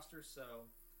out my roster. So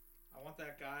I want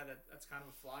that guy that's kind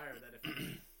of a flyer, that if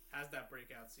he has that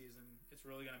breakout season, it's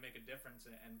really going to make a difference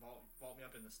and vault me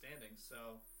up in the standings.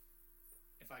 So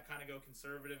if I kind of go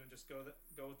conservative and just go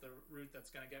with the route that's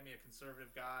going to get me a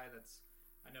conservative guy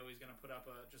I know he's going to put up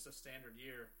just a standard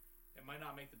year, it might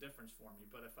not make the difference for me.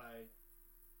 But if I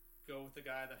go with the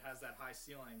guy that has that high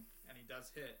ceiling and he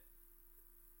does hit,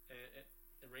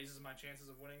 it raises my chances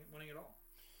of winning it all.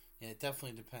 Yeah, it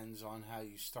definitely depends on how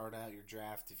you start out your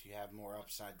draft. If you have more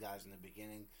upside guys in the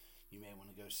beginning, you may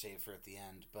want to go safer at the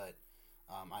end. But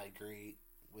I agree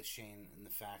with Shane in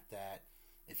the fact that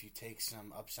if you take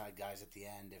some upside guys at the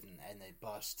end and they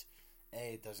bust,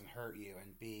 A, it doesn't hurt you,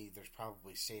 and B, there's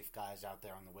probably safe guys out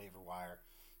there on the waiver wire.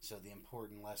 So the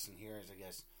important lesson here is, I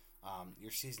guess,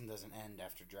 your season doesn't end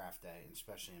after draft day,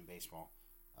 especially in baseball.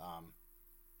 All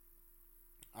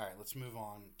right, let's move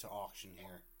on to auction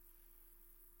here.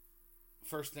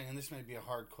 First thing, and this may be a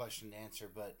hard question to answer,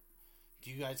 but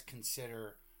do you guys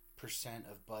consider percent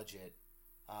of budget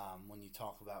when you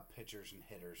talk about pitchers and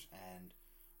hitters? And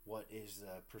what is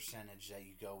the percentage that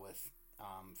you go with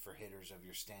for hitters of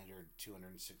your standard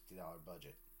 $260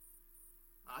 budget?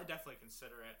 I definitely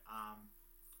consider it.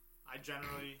 I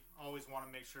generally always want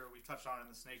to make sure, we touched on it in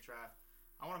the snake draft,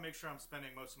 I want to make sure I'm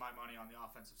spending most of my money on the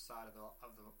offensive side of the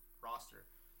roster.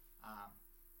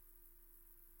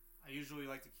 I usually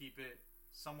like to keep it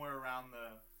somewhere around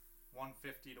the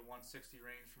 150 to 160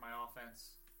 range for my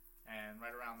offense, and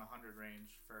right around the 100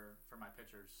 range for my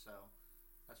pitchers. So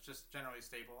that's just generally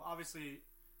stable. Obviously,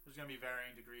 there's going to be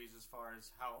varying degrees as far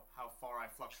as how far I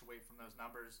fluctuate from those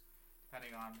numbers,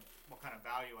 depending on what kind of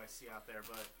value I see out there.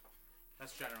 But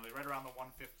that's generally right around the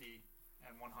 150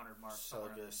 and 100 mark. So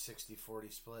like a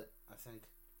 60-40 split, I think?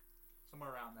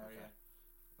 Somewhere around there, okay. Yeah.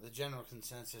 The general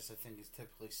consensus, I think, is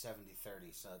typically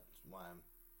 70-30, so that's why I'm...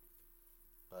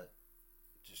 But,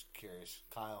 just curious.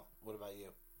 Kyle, what about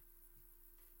you?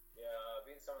 Yeah,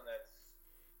 being someone that's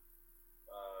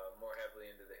more heavily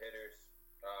into the hitters,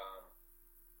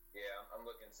 I'm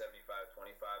looking 75-25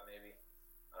 maybe.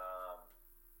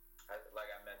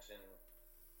 Like I mentioned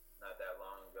not that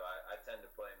long ago, I tend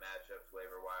to play matchups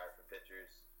waiver wire for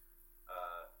pitchers.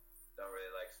 Don't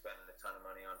really like spending a ton of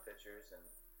money on pitchers, and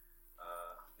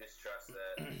just trust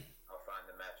that I'll find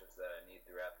the matchups that I need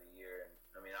throughout the year. And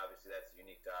I mean, obviously that's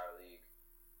unique to our league.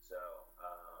 So,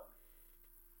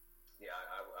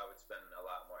 I would spend a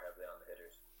lot more heavily on the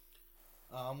hitters.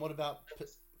 What about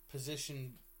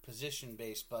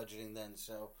position-based budgeting then?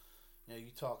 So,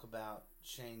 you talk about,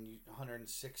 Shane,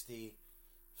 160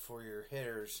 for your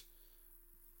hitters.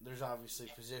 There's obviously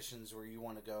positions where you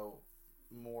want to go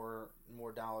more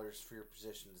dollars for your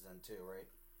positions then too, right?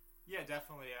 Yeah,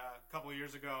 definitely. A couple of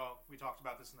years ago, we talked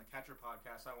about this in the catcher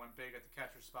podcast. I went big at the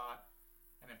catcher spot,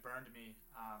 and it burned me.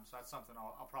 So that's something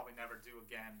I'll probably never do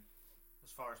again as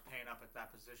far as paying up at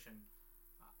that position.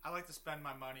 I like to spend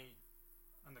my money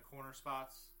on the corner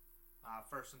spots,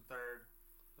 first and third,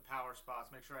 the power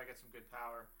spots, make sure I get some good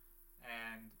power,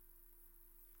 and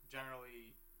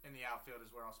generally in the outfield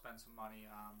is where I'll spend some money.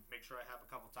 Make sure I have a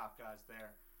couple top guys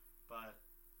there. But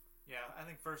yeah, I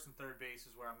think first and third base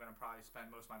is where I'm going to probably spend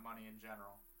most of my money in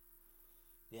general.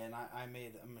 Yeah, and I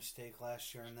made a mistake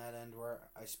last year on that end where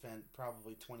I spent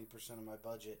probably 20% of my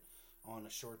budget on a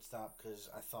shortstop because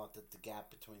I thought that the gap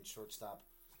between shortstop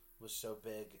was so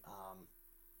big,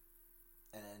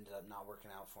 and it ended up not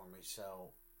working out for me.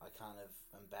 So I kind of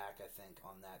am back, I think,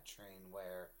 on that train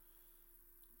where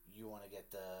you want to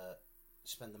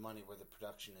spend the money where the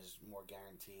production is more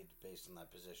guaranteed based on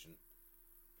that position.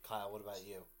 Kyle, what about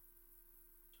you?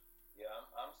 Yeah,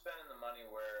 I'm spending the money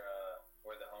where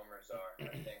the homers are.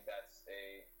 I think that's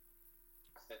a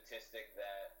statistic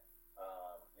that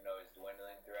is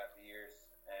dwindling throughout the years,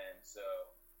 and so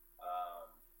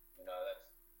that's,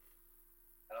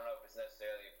 I don't know if it's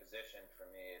necessarily a position for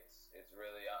me. It's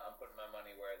really, I'm putting my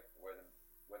money where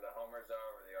the homers are,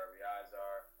 where the RBIs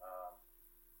are,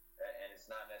 and it's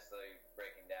not necessarily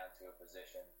breaking down to a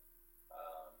position,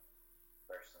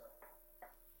 personally.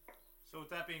 So with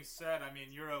that being said, I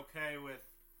mean, you're okay with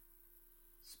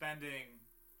spending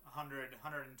 $100,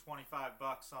 $125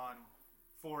 on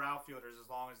 4 outfielders as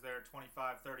long as they're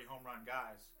 25, 30 home run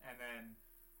guys, and then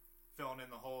filling in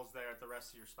the holes there at the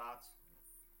rest of your spots?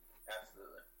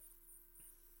 Absolutely.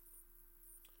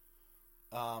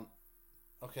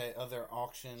 Okay, other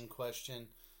auction question.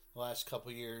 The last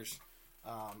couple years,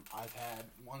 I've had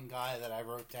one guy that I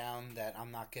wrote down that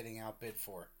I'm not getting outbid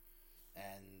for.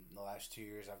 And the last 2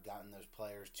 years I've gotten those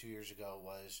players. 2 years ago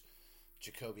was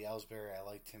Jacoby Ellsbury. I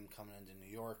liked him coming into New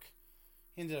York.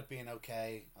 He ended up being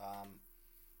okay.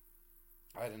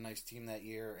 I had a nice team that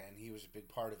year, and he was a big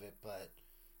part of it, but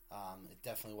it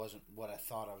definitely wasn't what I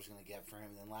thought I was going to get for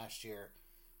him. And then last year,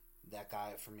 that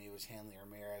guy for me was Hanley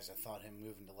Ramirez. I thought him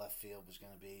moving to left field was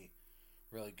going to be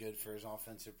really good for his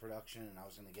offensive production, and I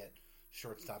was going to get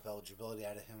shortstop eligibility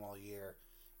out of him all year.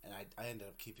 And I ended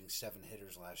up keeping 7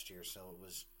 hitters last year, so it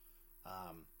was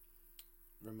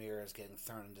Ramirez getting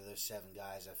thrown into those 7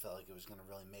 guys. I felt like it was going to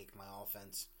really make my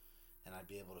offense, and I'd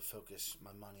be able to focus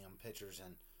my money on pitchers,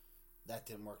 and that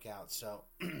didn't work out. So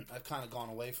I've kind of gone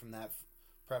away from that,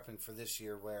 prepping for this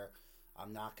year, where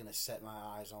I'm not going to set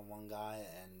my eyes on one guy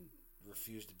and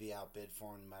refuse to be outbid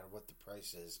for him no matter what the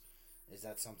price is. Is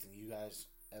that something you guys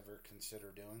ever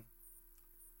consider doing?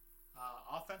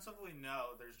 Offensively,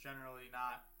 no. There's generally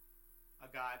not a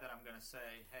guy that I'm going to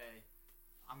say, hey,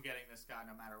 I'm getting this guy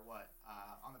no matter what.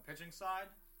 On the pitching side,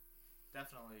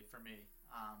 definitely for me.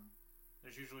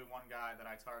 There's usually one guy that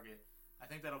I target. I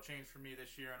think that'll change for me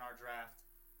this year in our draft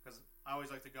because I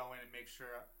always like to go in and make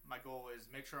sure, my goal is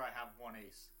make sure I have one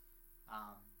ace.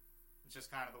 It's just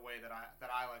kind of the way that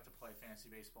I like to play fantasy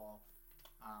baseball.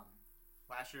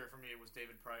 Last year for me it was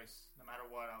David Price. No matter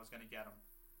what, I was going to get him.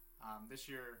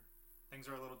 This year things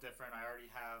are a little different. I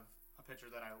already have a pitcher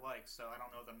that I like, so I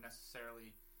don't know that I'm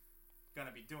necessarily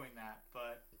going to be doing that,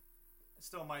 but it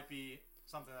still might be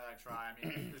something that I try. I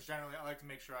mean, there's generally I like to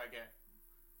make sure I get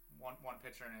one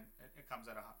pitcher and it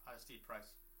comes at a steep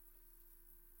price.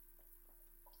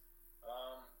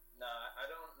 No, I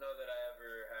don't know that I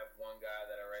ever have one guy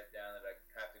that I write down that I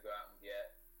have to go out and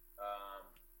get.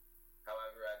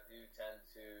 However, I do tend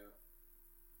to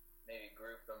maybe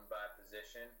group them by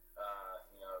position.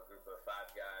 A group of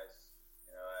 5 guys,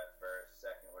 at first,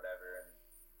 second, whatever, and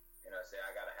say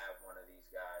I got to have one of these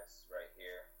guys right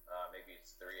here. Maybe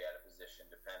it's 3 at a position,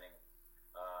 depending.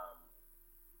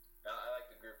 I like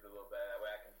to group it a little bit. That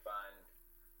way, I can find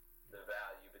the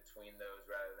value between those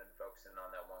rather than focusing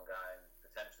on that one guy and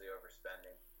potentially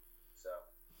overspending. So.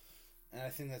 And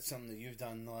I think that's something that you've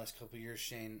done in the last couple of years,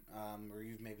 Shane, where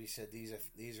you've maybe said these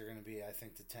are going to be, I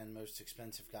think, the 10 most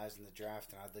expensive guys in the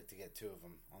draft, and I'd like to get 2 of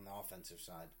them on the offensive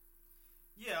side.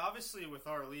 Yeah, obviously with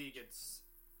our league, it's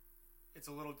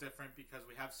a little different because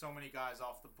we have so many guys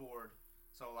off the board,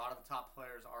 so a lot of the top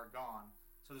players are gone.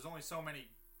 So there's only so many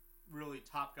really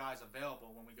top guys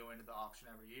available when we go into the auction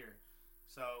every year.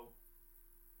 So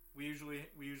we usually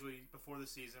before the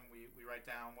season we write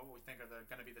down what we think are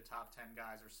going to be the top 10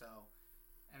 guys or so,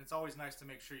 and it's always nice to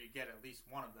make sure you get at least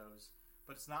one of those.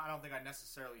 But it's not. I don't think I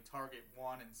necessarily target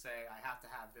one and say I have to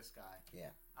have this guy.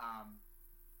 Yeah.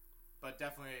 But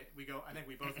definitely I think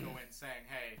we both go in saying,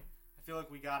 hey, I feel like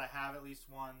we got to have at least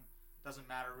one. Doesn't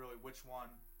matter really which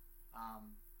one.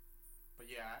 But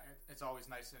yeah, it's always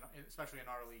nice, especially in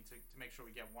our league, to make sure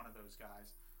we get one of those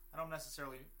guys. I don't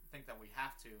necessarily think that we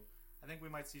have to. I think we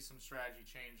might see some strategy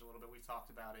change a little bit. We've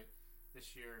talked about it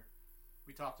this year.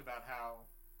 We talked about how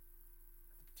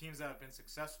teams that have been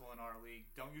successful in our league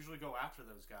don't usually go after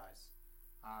those guys.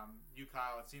 You,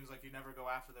 Kyle, it seems like you never go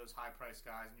after those high-priced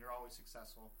guys, and you're always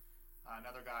successful.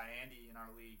 Another guy, Andy, in our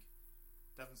league,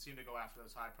 doesn't seem to go after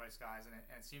those high-priced guys, and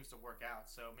it seems to work out.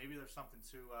 So maybe there's something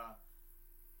to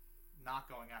not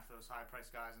going after those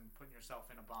high-priced guys and putting yourself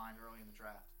in a bind early in the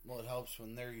draft. Well, it helps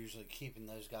when they're usually keeping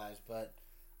those guys, but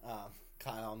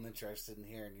Kyle, I'm interested in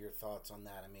hearing your thoughts on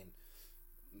that. I mean,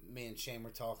 me and Shane were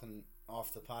talking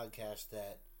off the podcast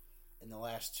that in the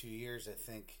last 2 years, I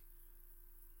think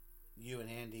you and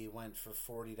Andy went for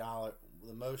 $40.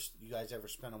 The most you guys ever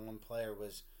spent on one player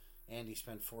was Andy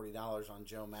spent $40 on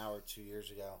Joe Mauer 2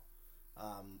 years ago,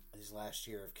 his last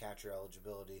year of catcher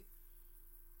eligibility.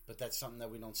 But that's something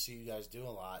that we don't see you guys do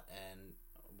a lot, and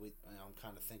I'm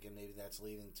kind of thinking maybe that's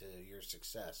leading to your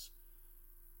success.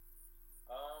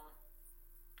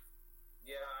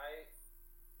 Yeah,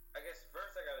 I guess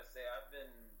first I gotta say I've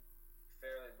been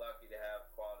fairly lucky to have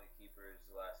quality keepers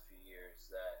the last few years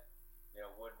that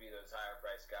would be those higher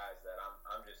priced guys that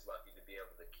I'm just lucky to be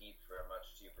able to keep for a much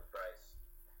cheaper price.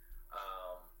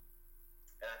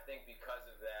 And I think because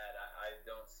of that, I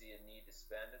don't see a need to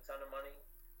spend a ton of money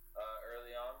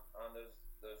early on those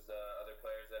other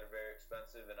players that are very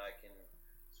expensive, and I can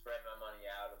spread my money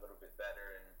out a little bit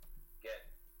better and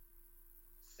get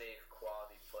safe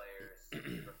quality players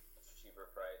for a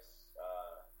cheaper price,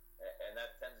 and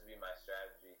that tends to be my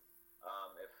strategy.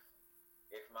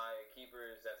 If my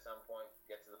keepers at some point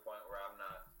get to the point where I'm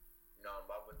not in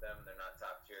love with them, they're not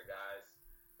top tier guys,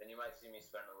 then you might see me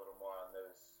spend a little more on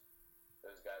those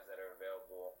guys that are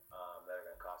available that are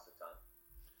going to cost a ton.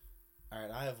 All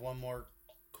right, I have one more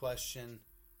question,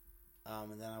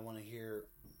 and then I want to hear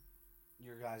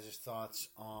your guys' thoughts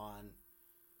on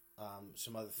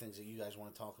some other things that you guys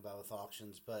want to talk about with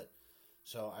auctions. But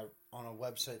so on a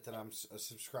website that I'm a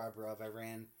subscriber of, I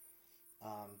ran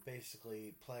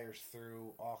basically players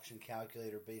through auction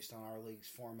calculator based on our league's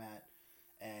format,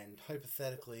 and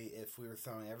hypothetically, if we were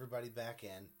throwing everybody back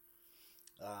in,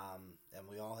 and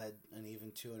we all had an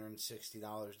even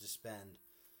 $260 to spend,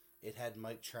 it had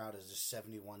Mike Trout as a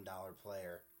 $71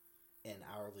 player in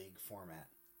our league format.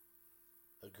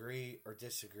 Agree or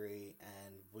disagree,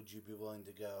 and would you be willing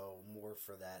to go more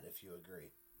for that if you agree?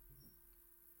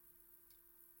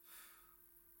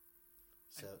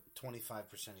 So 25%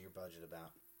 of your budget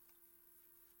about.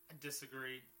 I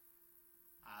disagree.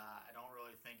 I don't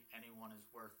really think anyone is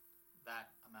worth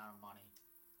that amount of money.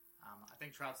 I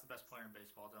think Trout's the best player in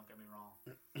baseball, don't get me wrong.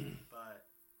 But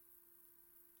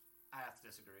I have to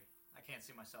disagree. I can't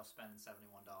see myself spending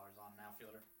 $71 on an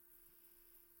outfielder.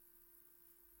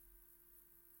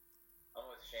 I'm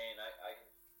with Shane. I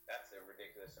that's a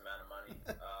ridiculous amount of money.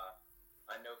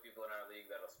 I know people in our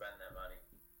league that'll spend that money,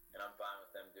 and I'm fine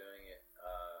with them doing it.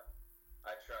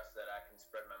 I trust that I can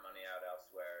spread my money out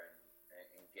elsewhere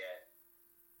and get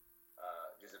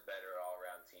just a better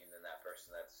all-around team than that person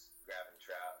person that's grabbing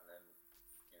Trout and then,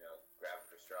 grabbing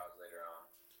for straws later on.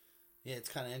 Yeah, it's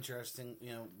kind of interesting.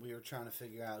 We were trying to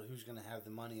figure out who's going to have the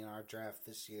money in our draft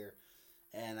this year,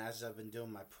 and as I've been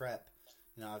doing my prep,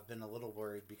 I've been a little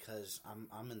worried because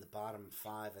I'm in the bottom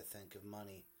 5, I think, of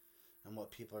money and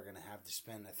what people are going to have to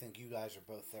spend. I think you guys are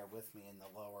both there with me in the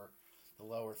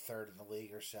lower third of the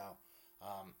league or so.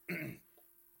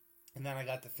 And then I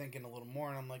got to thinking a little more,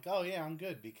 and I'm like, oh yeah, I'm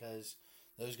good because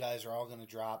those guys are all going to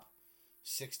drop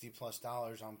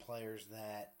 $60+ on players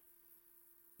that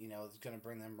it's going to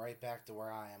bring them right back to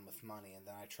where I am with money, and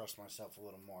then I trust myself a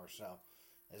little more. So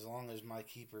as long as my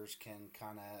keepers can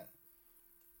kind of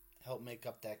help make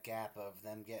up that gap of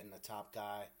them getting the top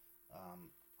guy,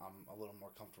 I'm a little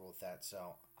more comfortable with that.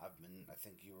 So I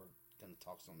think you were going to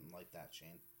talk something like that,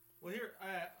 Shane. Well, here,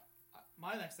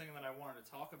 my next thing that I wanted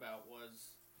to talk about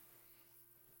was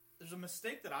there's a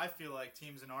mistake that I feel like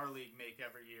teams in our league make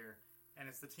every year, and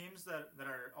it's the teams that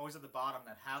are always at the bottom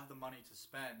that have the money to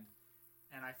spend.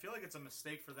 And I feel like it's a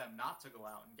mistake for them not to go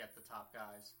out and get the top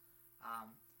guys.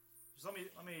 Just let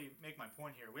me make my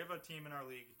point here. We have a team in our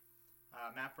league,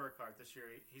 Matt Burkhardt, this year.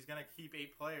 He's going to keep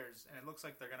 8 players, and it looks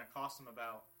like they're going to cost him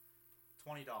about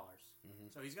 $20.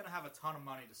 Mm-hmm. So he's going to have a ton of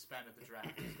money to spend at the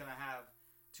draft. He's going to have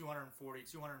 $240,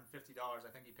 $250. I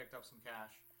think he picked up some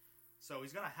cash. So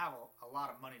he's going to have a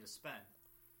lot of money to spend.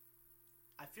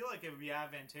 I feel like it would be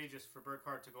advantageous for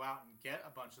Burkhardt to go out and get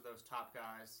a bunch of those top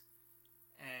guys,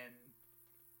 and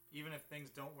even if things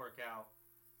don't work out,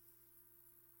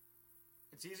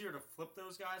 it's easier to flip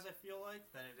those guys, I feel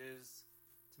like, than it is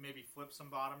to maybe flip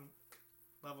some bottom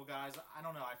level guys. I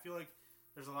don't know. I feel like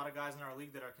there's a lot of guys in our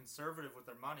league that are conservative with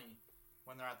their money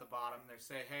when they're at the bottom. They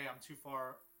say, hey, I'm too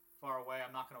far away.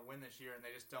 I'm not going to win this year, and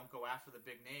they just don't go after the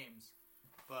big names.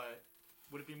 But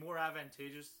would it be more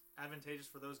advantageous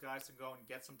for those guys to go and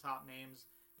get some top names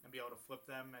and be able to flip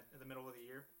them at the middle of the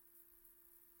year?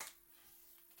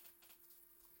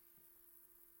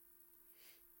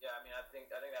 Yeah, I think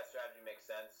that strategy makes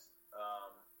sense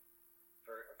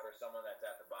for someone that's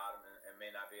at the bottom and may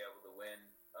not be able to win.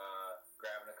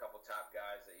 Grabbing a couple top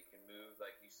guys that you can move,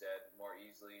 like you said, more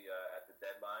easily at the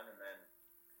deadline, and then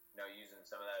using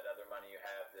some of that other money you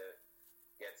have to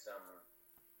get some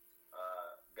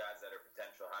guys that are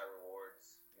potential high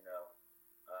rewards.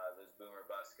 Those boomer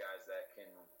bust guys that can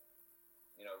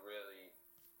really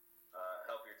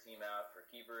help your team out for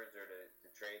keepers or to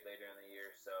trade later in the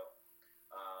year. So.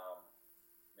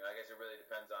 I guess it really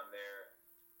depends on their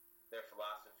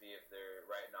philosophy if they're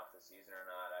writing off the season or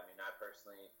not. I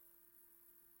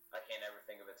can't ever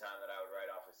think of a time that I would write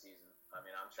off a season. I'm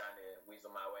trying to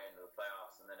weasel my way into the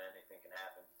playoffs, and then anything can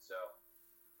happen. So,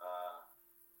 I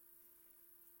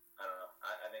don't know.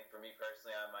 I think for me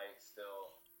personally, I might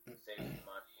still save some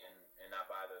money and not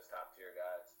buy those top tier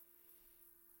guys.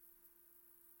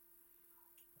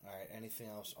 All right.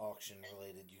 Anything else auction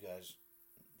related you guys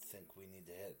think we need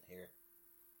to hit here?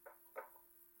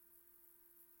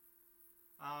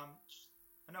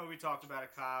 I know we talked about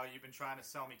it, Kyle. You've been trying to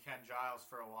sell me Ken Giles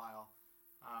for a while.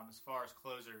 As far as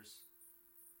closers,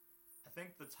 I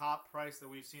think the top price that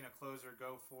we've seen a closer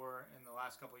go for in the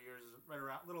last couple of years is right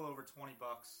around a little over $20.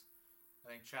 I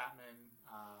think Chapman,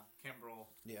 Kimbrel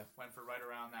went for right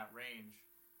around that range.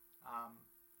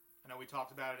 I know we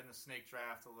talked about it in the snake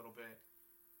draft a little bit.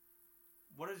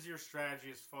 What is your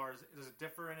strategy as far as, does it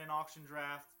differ in an auction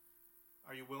draft?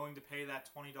 Are you willing to pay that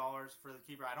 $20 for the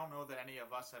keeper? I don't know that any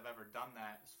of us have ever done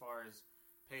that as far as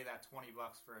pay that $20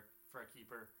 for a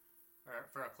keeper, or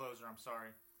for a closer, I'm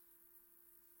sorry.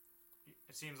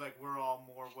 It seems like we're all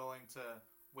more willing to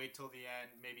wait till the end,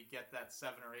 maybe get that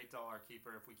 $7 or $8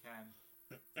 keeper if we can.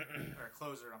 Or a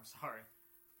closer, I'm sorry.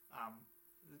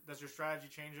 Does your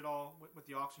strategy change at all with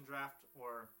the auction draft,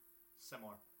 or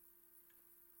similar?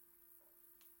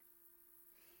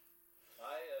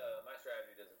 My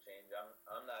strategy doesn't change.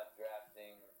 I'm not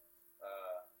drafting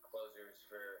closers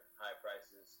for high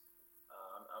prices.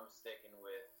 I'm sticking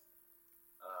with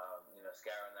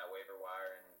scouring that waiver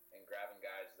wire and grabbing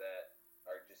guys that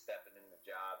are just stepping into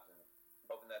jobs and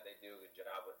hoping that they do a good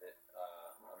job with it.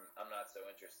 I'm not so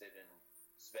interested in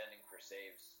spending for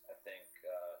saves. I think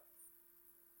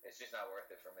it's just not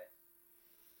worth it for me.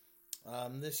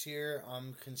 This year,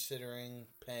 I'm considering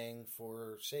paying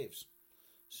for saves.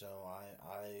 So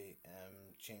I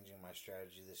am changing my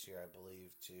strategy this year, I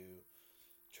believe, to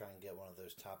try and get one of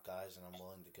those top guys, and I'm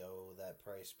willing to go that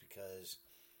price because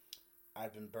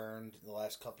I've been burned the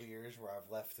last couple of years where I've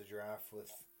left the draft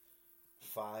with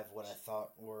 5 what I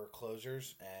thought were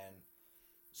closers, and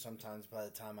sometimes by the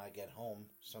time I get home,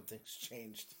 something's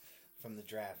changed from the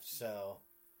draft. So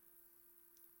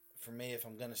for me, if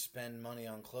I'm going to spend money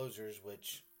on closers,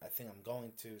 which I think I'm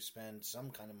going to spend some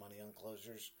kind of money on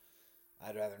closers,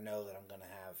 I'd rather know that I'm going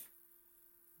to have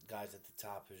guys at the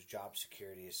top whose job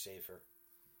security is safer.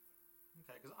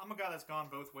 Okay, because I'm a guy that's gone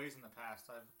both ways in the past.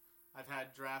 I've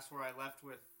had drafts where I left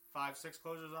with 5-6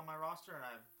 closers on my roster, and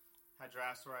I've had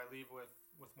drafts where I leave with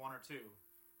 1 or 2.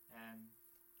 And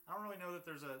I don't really know that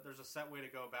there's a set way to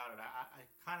go about it. I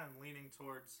kind of am leaning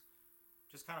towards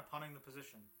just kind of punting the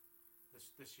position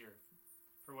this year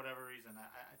for whatever reason.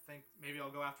 I think maybe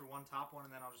I'll go after one top one,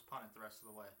 and then I'll just punt it the rest of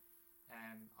the way.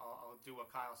 And I'll do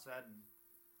what Kyle said, and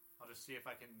I'll just see if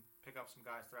I can pick up some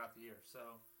guys throughout the year. So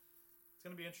it's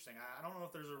going to be interesting. I don't know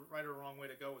if there's a right or wrong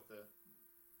way to go with the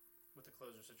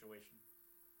closer situation.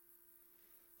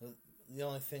 The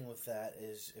only thing with that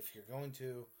is if you're going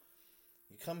to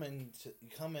you come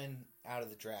in out of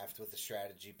the draft with a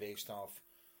strategy based off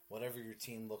whatever your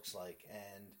team looks like,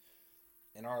 and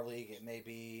in our league it may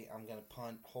be I'm going to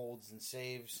punt holds and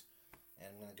saves, and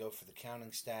I'm going to go for the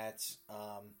counting stats.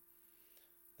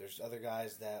 There's other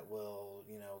guys that will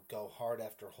go hard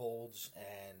after holds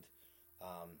and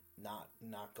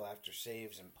not go after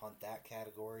saves and punt that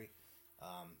category.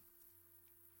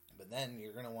 But then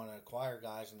you're going to want to acquire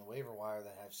guys in the waiver wire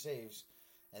that have saves,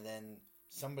 and then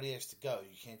somebody has to go.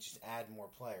 You can't just add more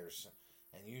players.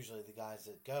 And usually the guys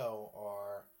that go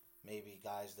are maybe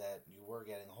guys that you were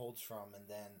getting holds from, and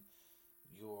then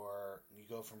you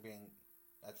go from being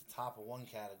at the top of one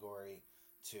category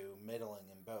to middling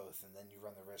in both, and then you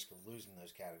run the risk of losing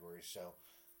those categories. So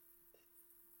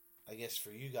I guess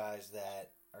for you guys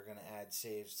that are going to add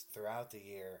saves throughout the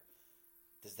year,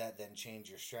 does that then change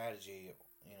your strategy?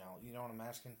 You know what I'm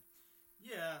asking?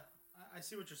 Yeah, I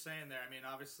see what you're saying there. I mean,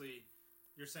 obviously,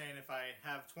 you're saying if I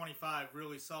have 25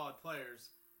 really solid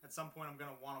players, at some point I'm going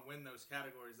to want to win those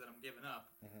categories that I'm giving up,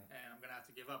 and I'm going to have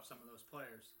to give up some of those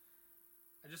players.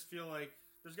 I just feel like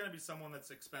there's going to be someone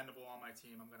that's expendable on my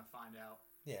team. I'm going to find out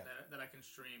that I can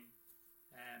stream,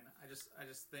 and I just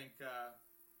think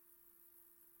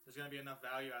there's going to be enough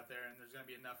value out there, and there's going to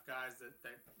be enough guys that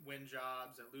win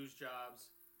jobs, that lose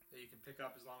jobs, that you can pick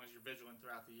up as long as you're vigilant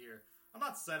throughout the year. I'm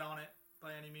not set on it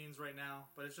by any means right now,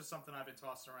 but it's just something I've been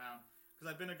tossing around because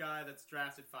I've been a guy that's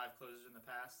drafted 5 closers in the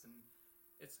past, and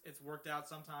it's worked out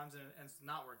sometimes and it's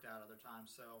not worked out other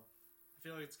times. So I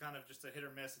feel like it's kind of just a hit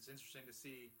or miss. It's interesting to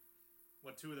see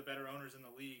what 2 of the better owners in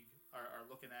the league are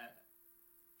looking at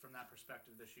from that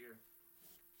perspective this year.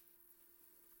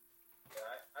 Yeah,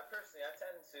 I personally,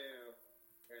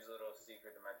 here's a little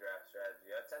secret to my draft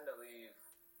strategy. I tend to leave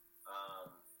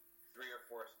 3 or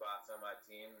 4 spots on my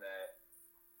team that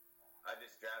I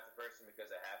just draft the person because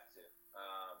I have to.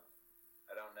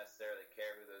 I don't necessarily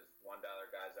care who those $1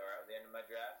 guys are at the end of my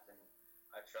draft, and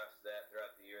I trust that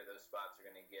throughout the year those spots are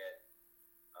going to get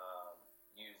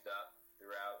used up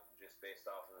throughout just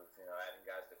based off of adding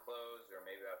guys to close, or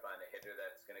maybe I find a hitter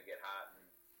that's going to get hot and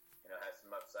has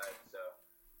some upside. So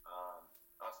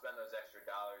I'll spend those extra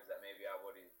dollars that maybe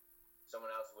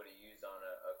someone else would have used on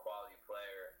a quality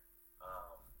player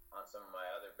on some of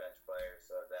my other bench players,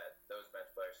 so that those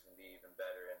bench players can be even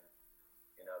better, and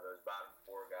those bottom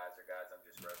 4 guys are guys I'm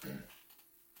just rotating.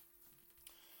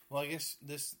 Well, I guess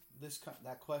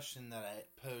that question that I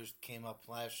posed came up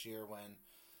last year when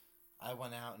I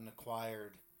went out and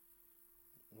acquired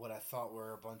what I thought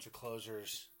were a bunch of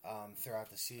closers throughout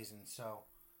the season. So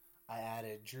I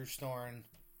added Drew Storen,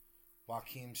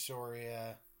 Joakim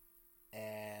Soria,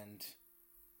 and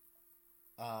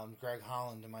Greg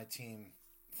Holland to my team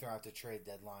throughout the trade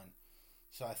deadline.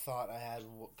 So I thought I had,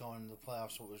 going into the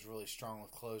playoffs, what was really strong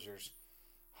with closers.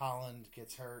 Holland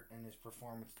gets hurt and his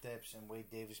performance dips, and Wade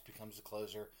Davis becomes the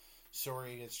closer.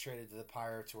 Soria gets traded to the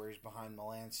Pirates where he's behind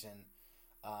Melanson.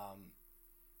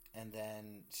 And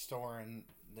then Storen,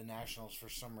 the Nationals, for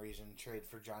some reason, trade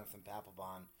for Jonathan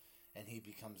Papelbon, and he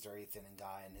becomes their 8th inning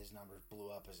guy, and his numbers blew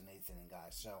up as an 8th inning guy.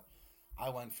 So I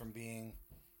went from being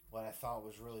what I thought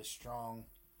was really strong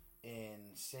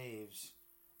in saves,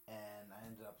 and I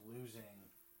ended up losing.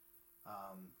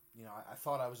 I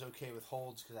thought I was okay with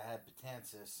holds because I had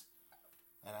Betances,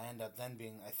 and I ended up then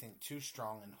being, I think, too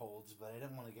strong in holds, but I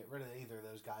didn't want to get rid of either of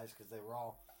those guys because they were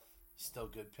all still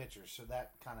good pitchers. So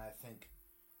that kind of, I think,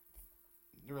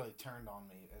 really turned on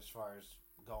me as far as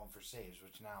going for saves,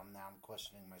 which now I'm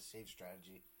questioning my save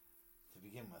strategy to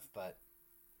begin with. But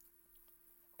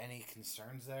any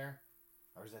concerns there,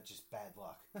 or is that just bad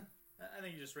luck? I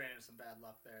think you just ran into some bad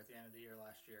luck there at the end of the year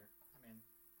last year. I mean,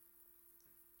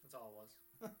 that's all it was.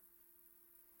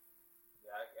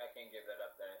 Yeah, I can't give that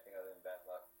up to anything other than bad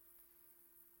luck.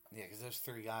 Yeah, because those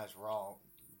 3 guys were all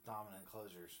dominant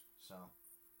closers. So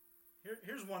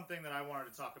here's one thing that I wanted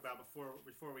to talk about before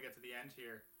we get to the end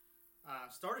here.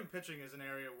 Starting pitching is an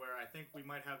area where I think we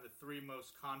might have the three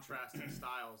most contrasting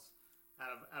styles out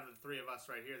of the three of us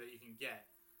right here that you can get.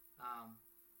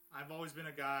 I've always been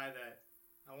a guy that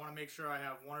I want to make sure I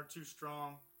have one or two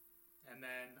strong, and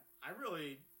then I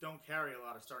really don't carry a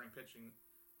lot of starting pitching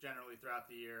generally throughout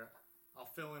the year. I'll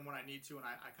fill in when I need to, and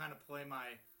I kind of play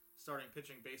my starting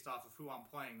pitching based off of who I'm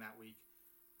playing that week.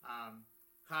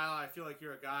 Kyle, I feel like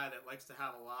you're a guy that likes to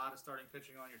have a lot of starting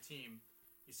pitching on your team.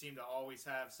 You seem to always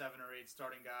have 7 or 8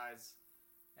 starting guys,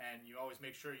 and you always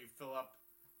make sure you fill up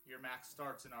your max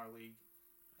starts in our league.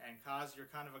 And Kaz, you're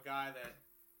kind of a guy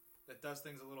that does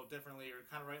things a little differently. You're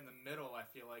kind of right in the middle, I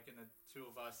feel like, in the two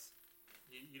of us.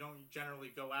 You don't generally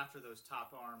go after those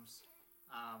top arms.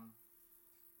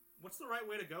 What's the right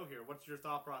way to go here? What's your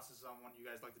thought process on what you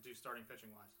guys like to do starting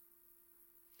pitching-wise?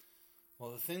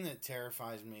 Well, the thing that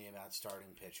terrifies me about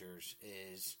starting pitchers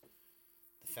is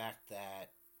the fact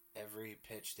that every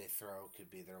pitch they throw could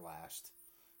be their last.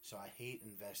 So I hate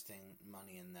investing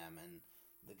money in them. And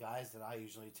the guys that I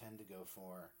usually tend to go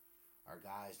for are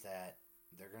guys that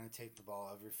they're going to take the ball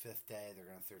every 5th day. They're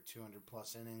going to throw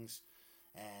 200-plus innings.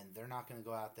 And they're not going to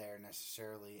go out there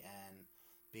necessarily and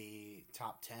be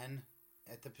top 10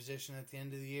 at the position at the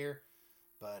end of the year.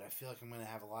 But I feel like I'm going to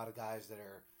have a lot of guys that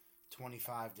are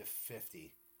 25 to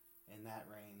 50 in that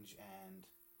range. And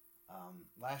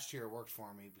last year it worked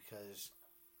for me because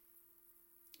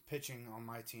pitching on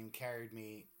my team carried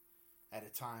me at a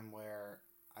time where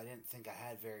I didn't think I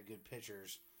had very good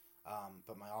pitchers,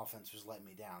 but my offense was letting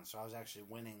me down. So I was actually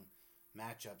winning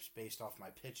matchups based off my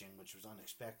pitching, which was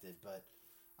unexpected. But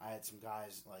I had some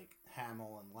guys like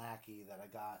Hamill and Lackey that I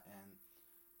got, and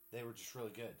they were just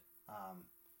really good.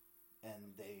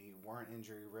 And they weren't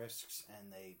injury risks,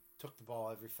 and they took the ball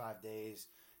every 5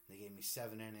 days. They gave me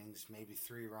 7 innings, maybe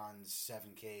 3 runs,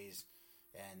 7 Ks,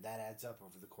 and that adds up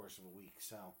over the course of a week.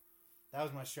 So that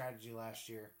was my strategy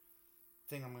last year. I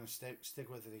think I'm going to stick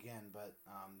with it again, but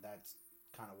that's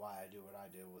kind of why I do what I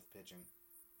do with pitching.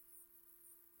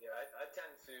 Yeah, I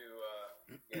tend to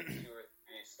get 2 or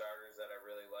 3 starters that I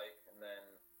really like, and then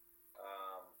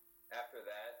after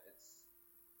that, it's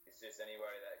just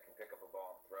anybody that can pick up a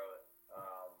ball and throw it.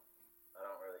 I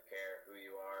don't really care who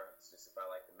you are. It's just if I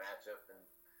like the matchup, and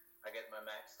I get my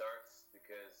max starts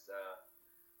because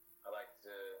I like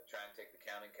to try and take the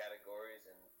counting categories,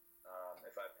 and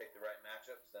if I pick the right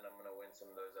matchups, then I'm going to win some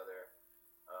of those other,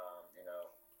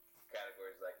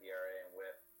 categories like ERA and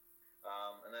WHIP.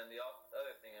 And then the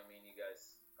other thing, I mean, you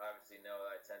guys obviously know that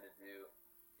I tend to do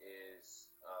is,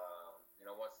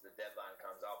 once the deadline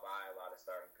comes, I'll buy a lot of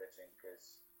starting pitching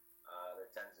because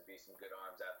there tends to be some good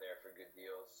arms out there for good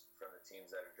deals from the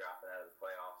teams that are dropping out of the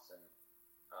playoffs, and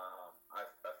I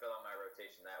fill out my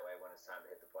rotation that way when it's time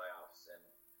to hit the playoffs, and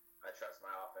I trust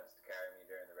my offense to carry me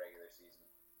during the regular season.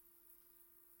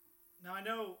 Now, I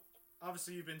know,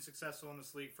 obviously, you've been successful in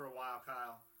this league for a while,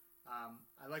 Kyle.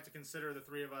 I like to consider the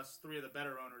three of us 3 of the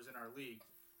better owners in our league.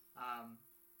 I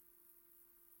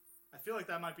feel like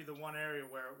that might be the one area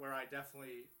where I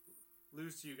definitely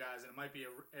lose to you guys, and it might be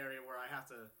an area where I have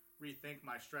to rethink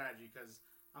my strategy because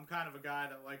I'm kind of a guy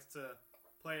that likes to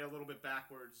play a little bit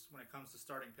backwards when it comes to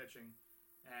starting pitching,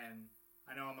 and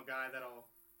I know I'm a guy that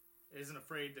isn't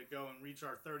afraid to go and reach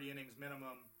our 30 innings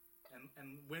minimum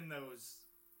and win those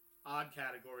odd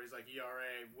categories like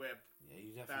ERA, WHIP, Yeah,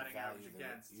 you batting definitely average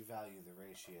against. You value the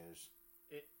ratios.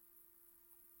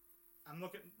 I'm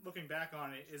looking back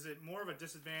on it. Is it more of a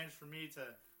disadvantage for me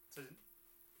to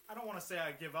I don't want to say I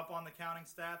give up on the counting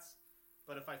stats,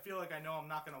 but if I feel like I know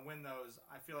I'm not going to win those,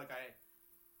 I feel like I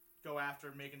go after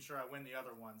making sure I win the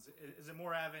other ones. Is it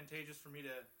more advantageous for me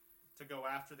to go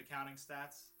after the counting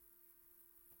stats?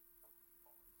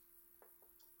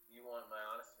 You want my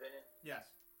honest opinion? Yes.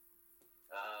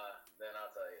 Then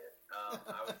I'll tell you.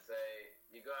 I would say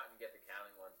you go out and get the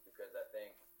counting ones because I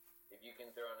think if you can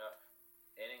throw enough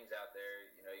innings out there,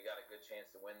 you got a good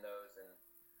chance to win those. And,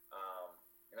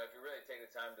 if you really take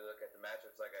the time to look at the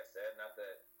matchups, like I said, not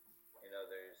that,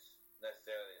 there's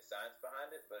necessarily a science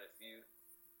behind it, but if you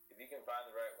can find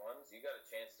the right ones, you got a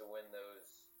chance to win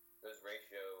those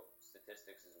ratio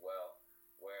statistics as well,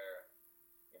 where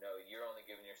you're only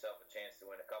giving yourself a chance to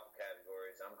win a couple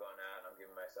categories. I'm going out and I'm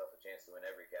giving myself a chance to win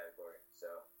every category. So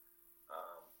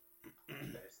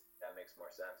that makes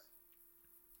more sense.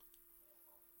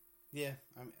 Yeah,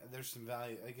 there's some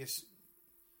value. I guess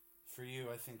for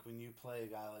you, I think when you play a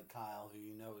guy like Kyle, who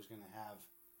you know is going to have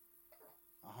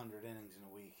 100 innings in a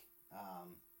week,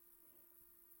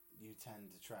 you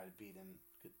tend to try to beat him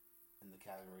in the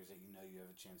categories that you know you have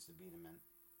a chance to beat him in.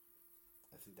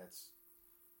 I think that's...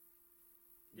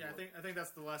 Yeah, I think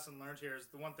that's the lesson learned here. Is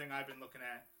the one thing I've been looking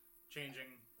at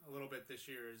changing a little bit this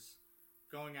year is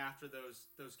going after those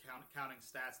counting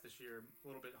stats this year a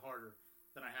little bit harder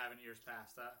than I have in years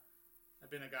past.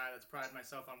 I've been a guy that's prided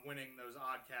myself on winning those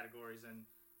odd categories and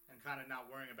kind of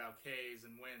not worrying about Ks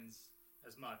and wins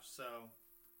as much. So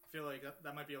I feel like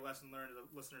that might be a lesson learned to the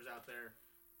listeners out there.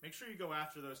 Make sure you go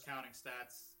after those counting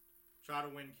stats. Try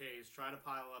to win Ks. Try to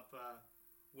pile up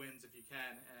wins if you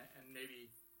can, and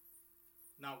maybe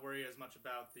not worry as much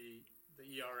about the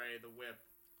ERA, the WHIP.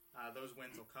 Those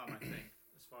wins will come, I think,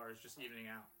 as far as just evening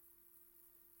out.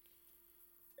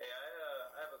 Hey,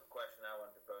 I have a question I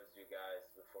want to pose to you guys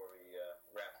before we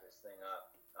wrap this thing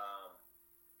up.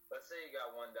 Let's say you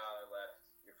got $1 left.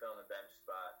 You're filling a bench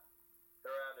spot.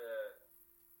 Throw out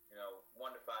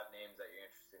 1 to 5 names that you're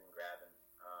interested in grabbing.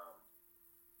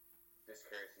 Just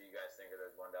curious what you guys think of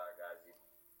those $1 guys you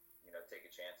take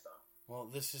a chance on. Well,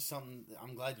 this is something,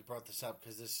 I'm glad you brought this up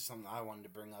because this is something I wanted to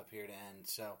bring up here to end.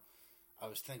 So I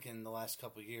was thinking the last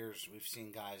couple of years we've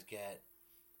seen guys get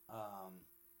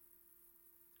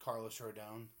Carlos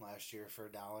Rodon last year for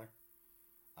 $1.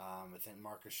 I think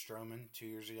Marcus Stroman 2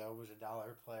 years ago was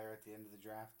 $1 player at the end of the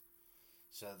draft.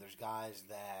 So there's guys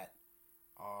that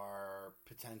are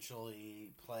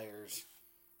potentially players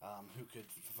who could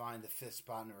find the 5th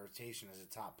spot in the rotation as a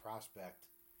top prospect.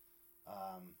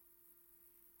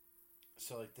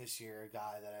 So like this year, a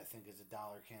guy that I think is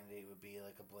 $1 candidate would be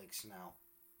like a Blake Snell.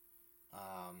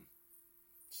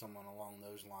 Someone along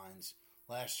those lines.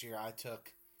 Last year I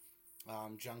took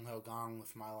Jung Ho Gong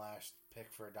with my last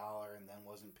pick for $1 and then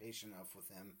wasn't patient enough with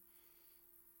him.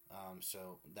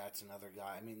 So that's another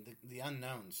guy. I mean, the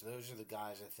unknowns, those are the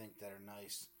guys I think that are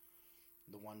nice.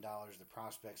 The $1, the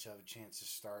prospects who have a chance to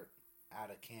start out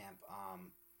of camp.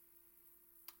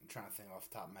 I'm trying to think off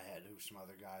the top of my head who some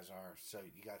other guys are. So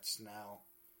you got Snell.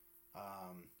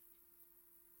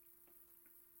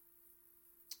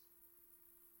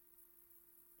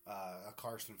 A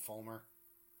Carson Fulmer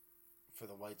for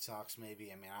the White Sox,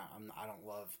 maybe. I mean, I don't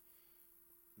love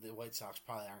the White Sox.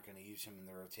 Probably aren't going to use him in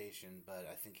the rotation, but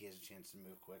I think he has a chance to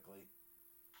move quickly.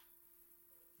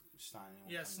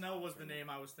 Snell was the name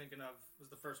I was thinking of. Was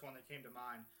the first one that came to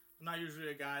mind. I'm not usually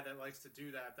a guy that likes to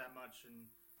do that much and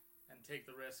take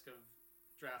the risk of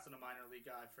drafting a minor league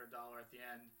guy for $1 at the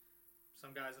end.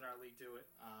 Some guys in our league do it.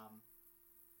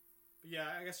 But yeah,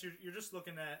 I guess you're just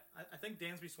looking at. I think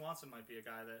Dansby Swanson might be a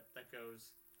guy that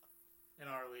goes in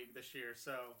our league this year.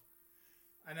 So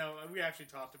I know we actually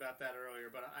talked about that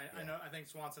earlier, but I think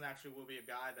Swanson actually will be a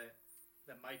guy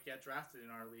that might get drafted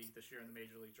in our league this year in the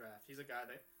Major League Draft. He's a guy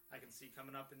that I can see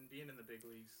coming up and being in the big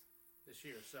leagues this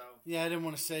year. So yeah, I didn't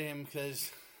want to say him because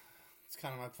it's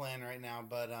kind of my plan right now.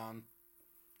 But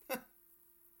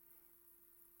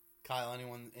Kyle,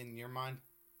 anyone in your mind?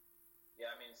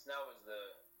 Yeah, I mean Snell was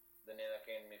the name that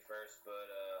came to me first, but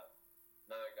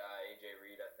another guy, AJ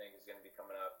Reed, I think is going to be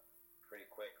coming up pretty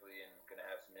quickly and going to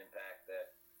have some impact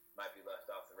that might be left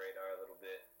off the radar a little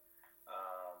bit.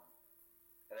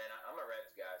 And then I'm a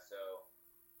Reds guy, so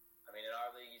I mean in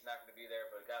our league he's not going to be there,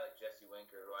 but a guy like Jesse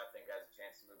Winker, who I think has a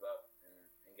chance to move up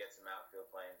and get some outfield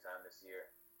playing time this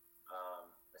year,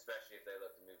 especially if they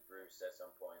look to move Bruce at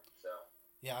some point. So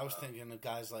yeah, I was thinking of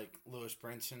guys like Lewis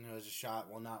Brinson, who has a shot.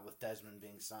 Well, not with Desmond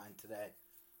being signed today,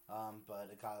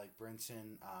 but a guy like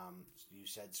Brinson. You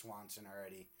said Swanson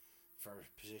already for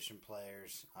position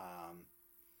players.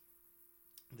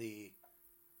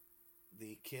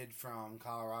 The kid from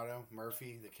Colorado,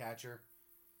 Murphy, the catcher,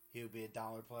 he would be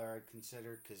 $1 player I'd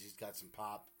consider because he's got some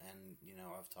pop, and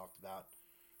I've talked about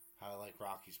how I like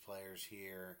Rockies players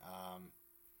here.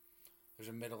 There's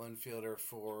a middle infielder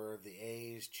for the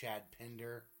A's, Chad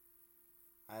Pinder.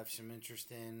 I have some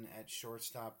interest in at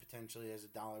shortstop potentially as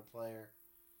 $1 player.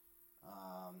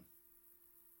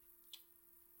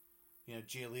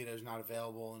 Giolito's not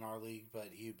available in our league, but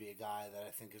he would be a guy that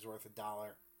I think is worth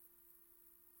 $1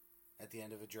 at the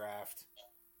end of a draft.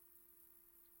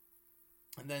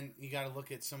 And then you got to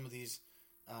look at some of these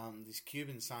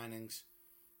Cuban signings.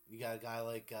 You got a guy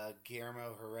like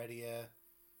Guillermo Heredia.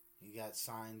 He got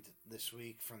signed this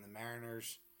week from the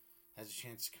Mariners. Has a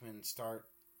chance to come in and start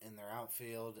in their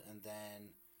outfield. And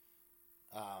then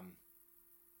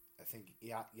I think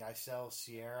Yaisel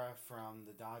Sierra from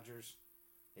the Dodgers.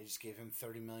 They just gave him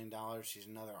 $30 million. He's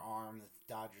another arm that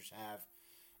the Dodgers have.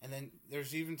 And then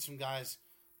there's even some guys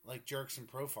like Jurickson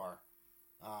Profar.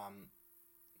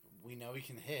 We know he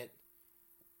can hit.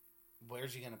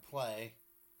 Where's he going to play?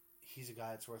 He's a guy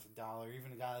that's worth $1.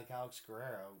 Even a guy like Alex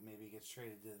Guerrero maybe gets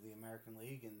traded to the American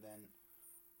League, and then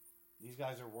these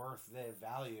guys are worth their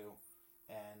value.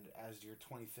 And as your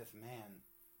 25th man,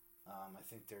 I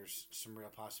think there's some real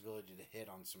possibility to hit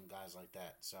on some guys like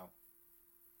that. So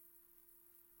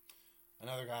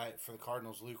another guy for the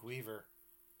Cardinals, Luke Weaver.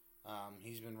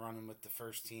 been running with the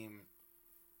first team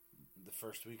the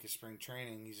first week of spring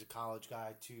training. He's a college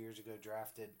guy, 2 years ago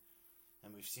drafted.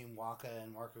 And we've seen Waka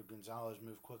and Marco Gonzalez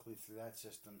move quickly through that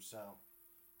system. So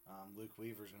Luke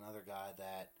Weaver's another guy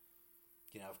that,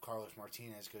 if Carlos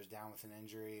Martinez goes down with an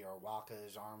injury, or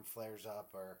Waka's arm flares up,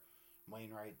 or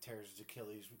Wainwright tears his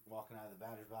Achilles walking out of the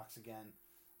batter's box again,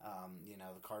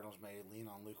 the Cardinals may lean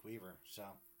on Luke Weaver. So,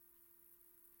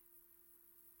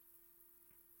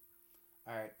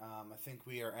 all right, I think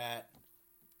we are at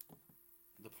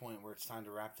the point where it's time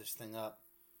to wrap this thing up.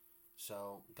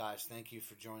 So, guys, thank you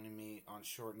for joining me on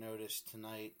short notice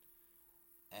tonight,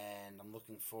 and I'm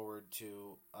looking forward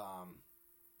to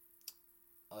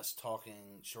us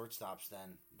talking shortstops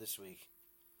then this week,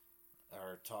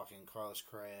 or talking Carlos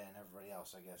Correa and everybody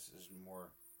else, I guess, is more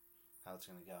how it's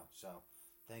going to go. So,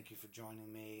 thank you for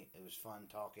joining me. It was fun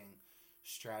talking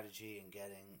strategy and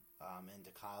getting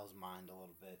into Kyle's mind a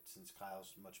little bit, since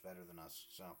Kyle's much better than us.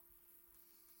 So,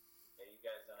 yeah, you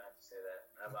guys don't have to say that.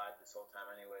 I lied this whole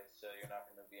time anyway, so you're not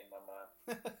going to be in my mind.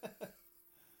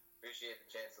 Appreciate the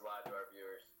chance to lie to our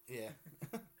viewers. Yeah.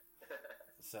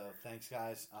 So, thanks,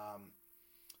 guys.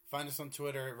 Find us on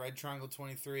Twitter at Red Triangle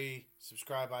 23.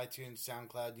 Subscribe, iTunes,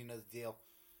 SoundCloud. You know the deal.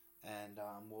 And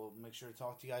we'll make sure to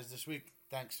talk to you guys this week.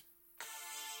 Thanks.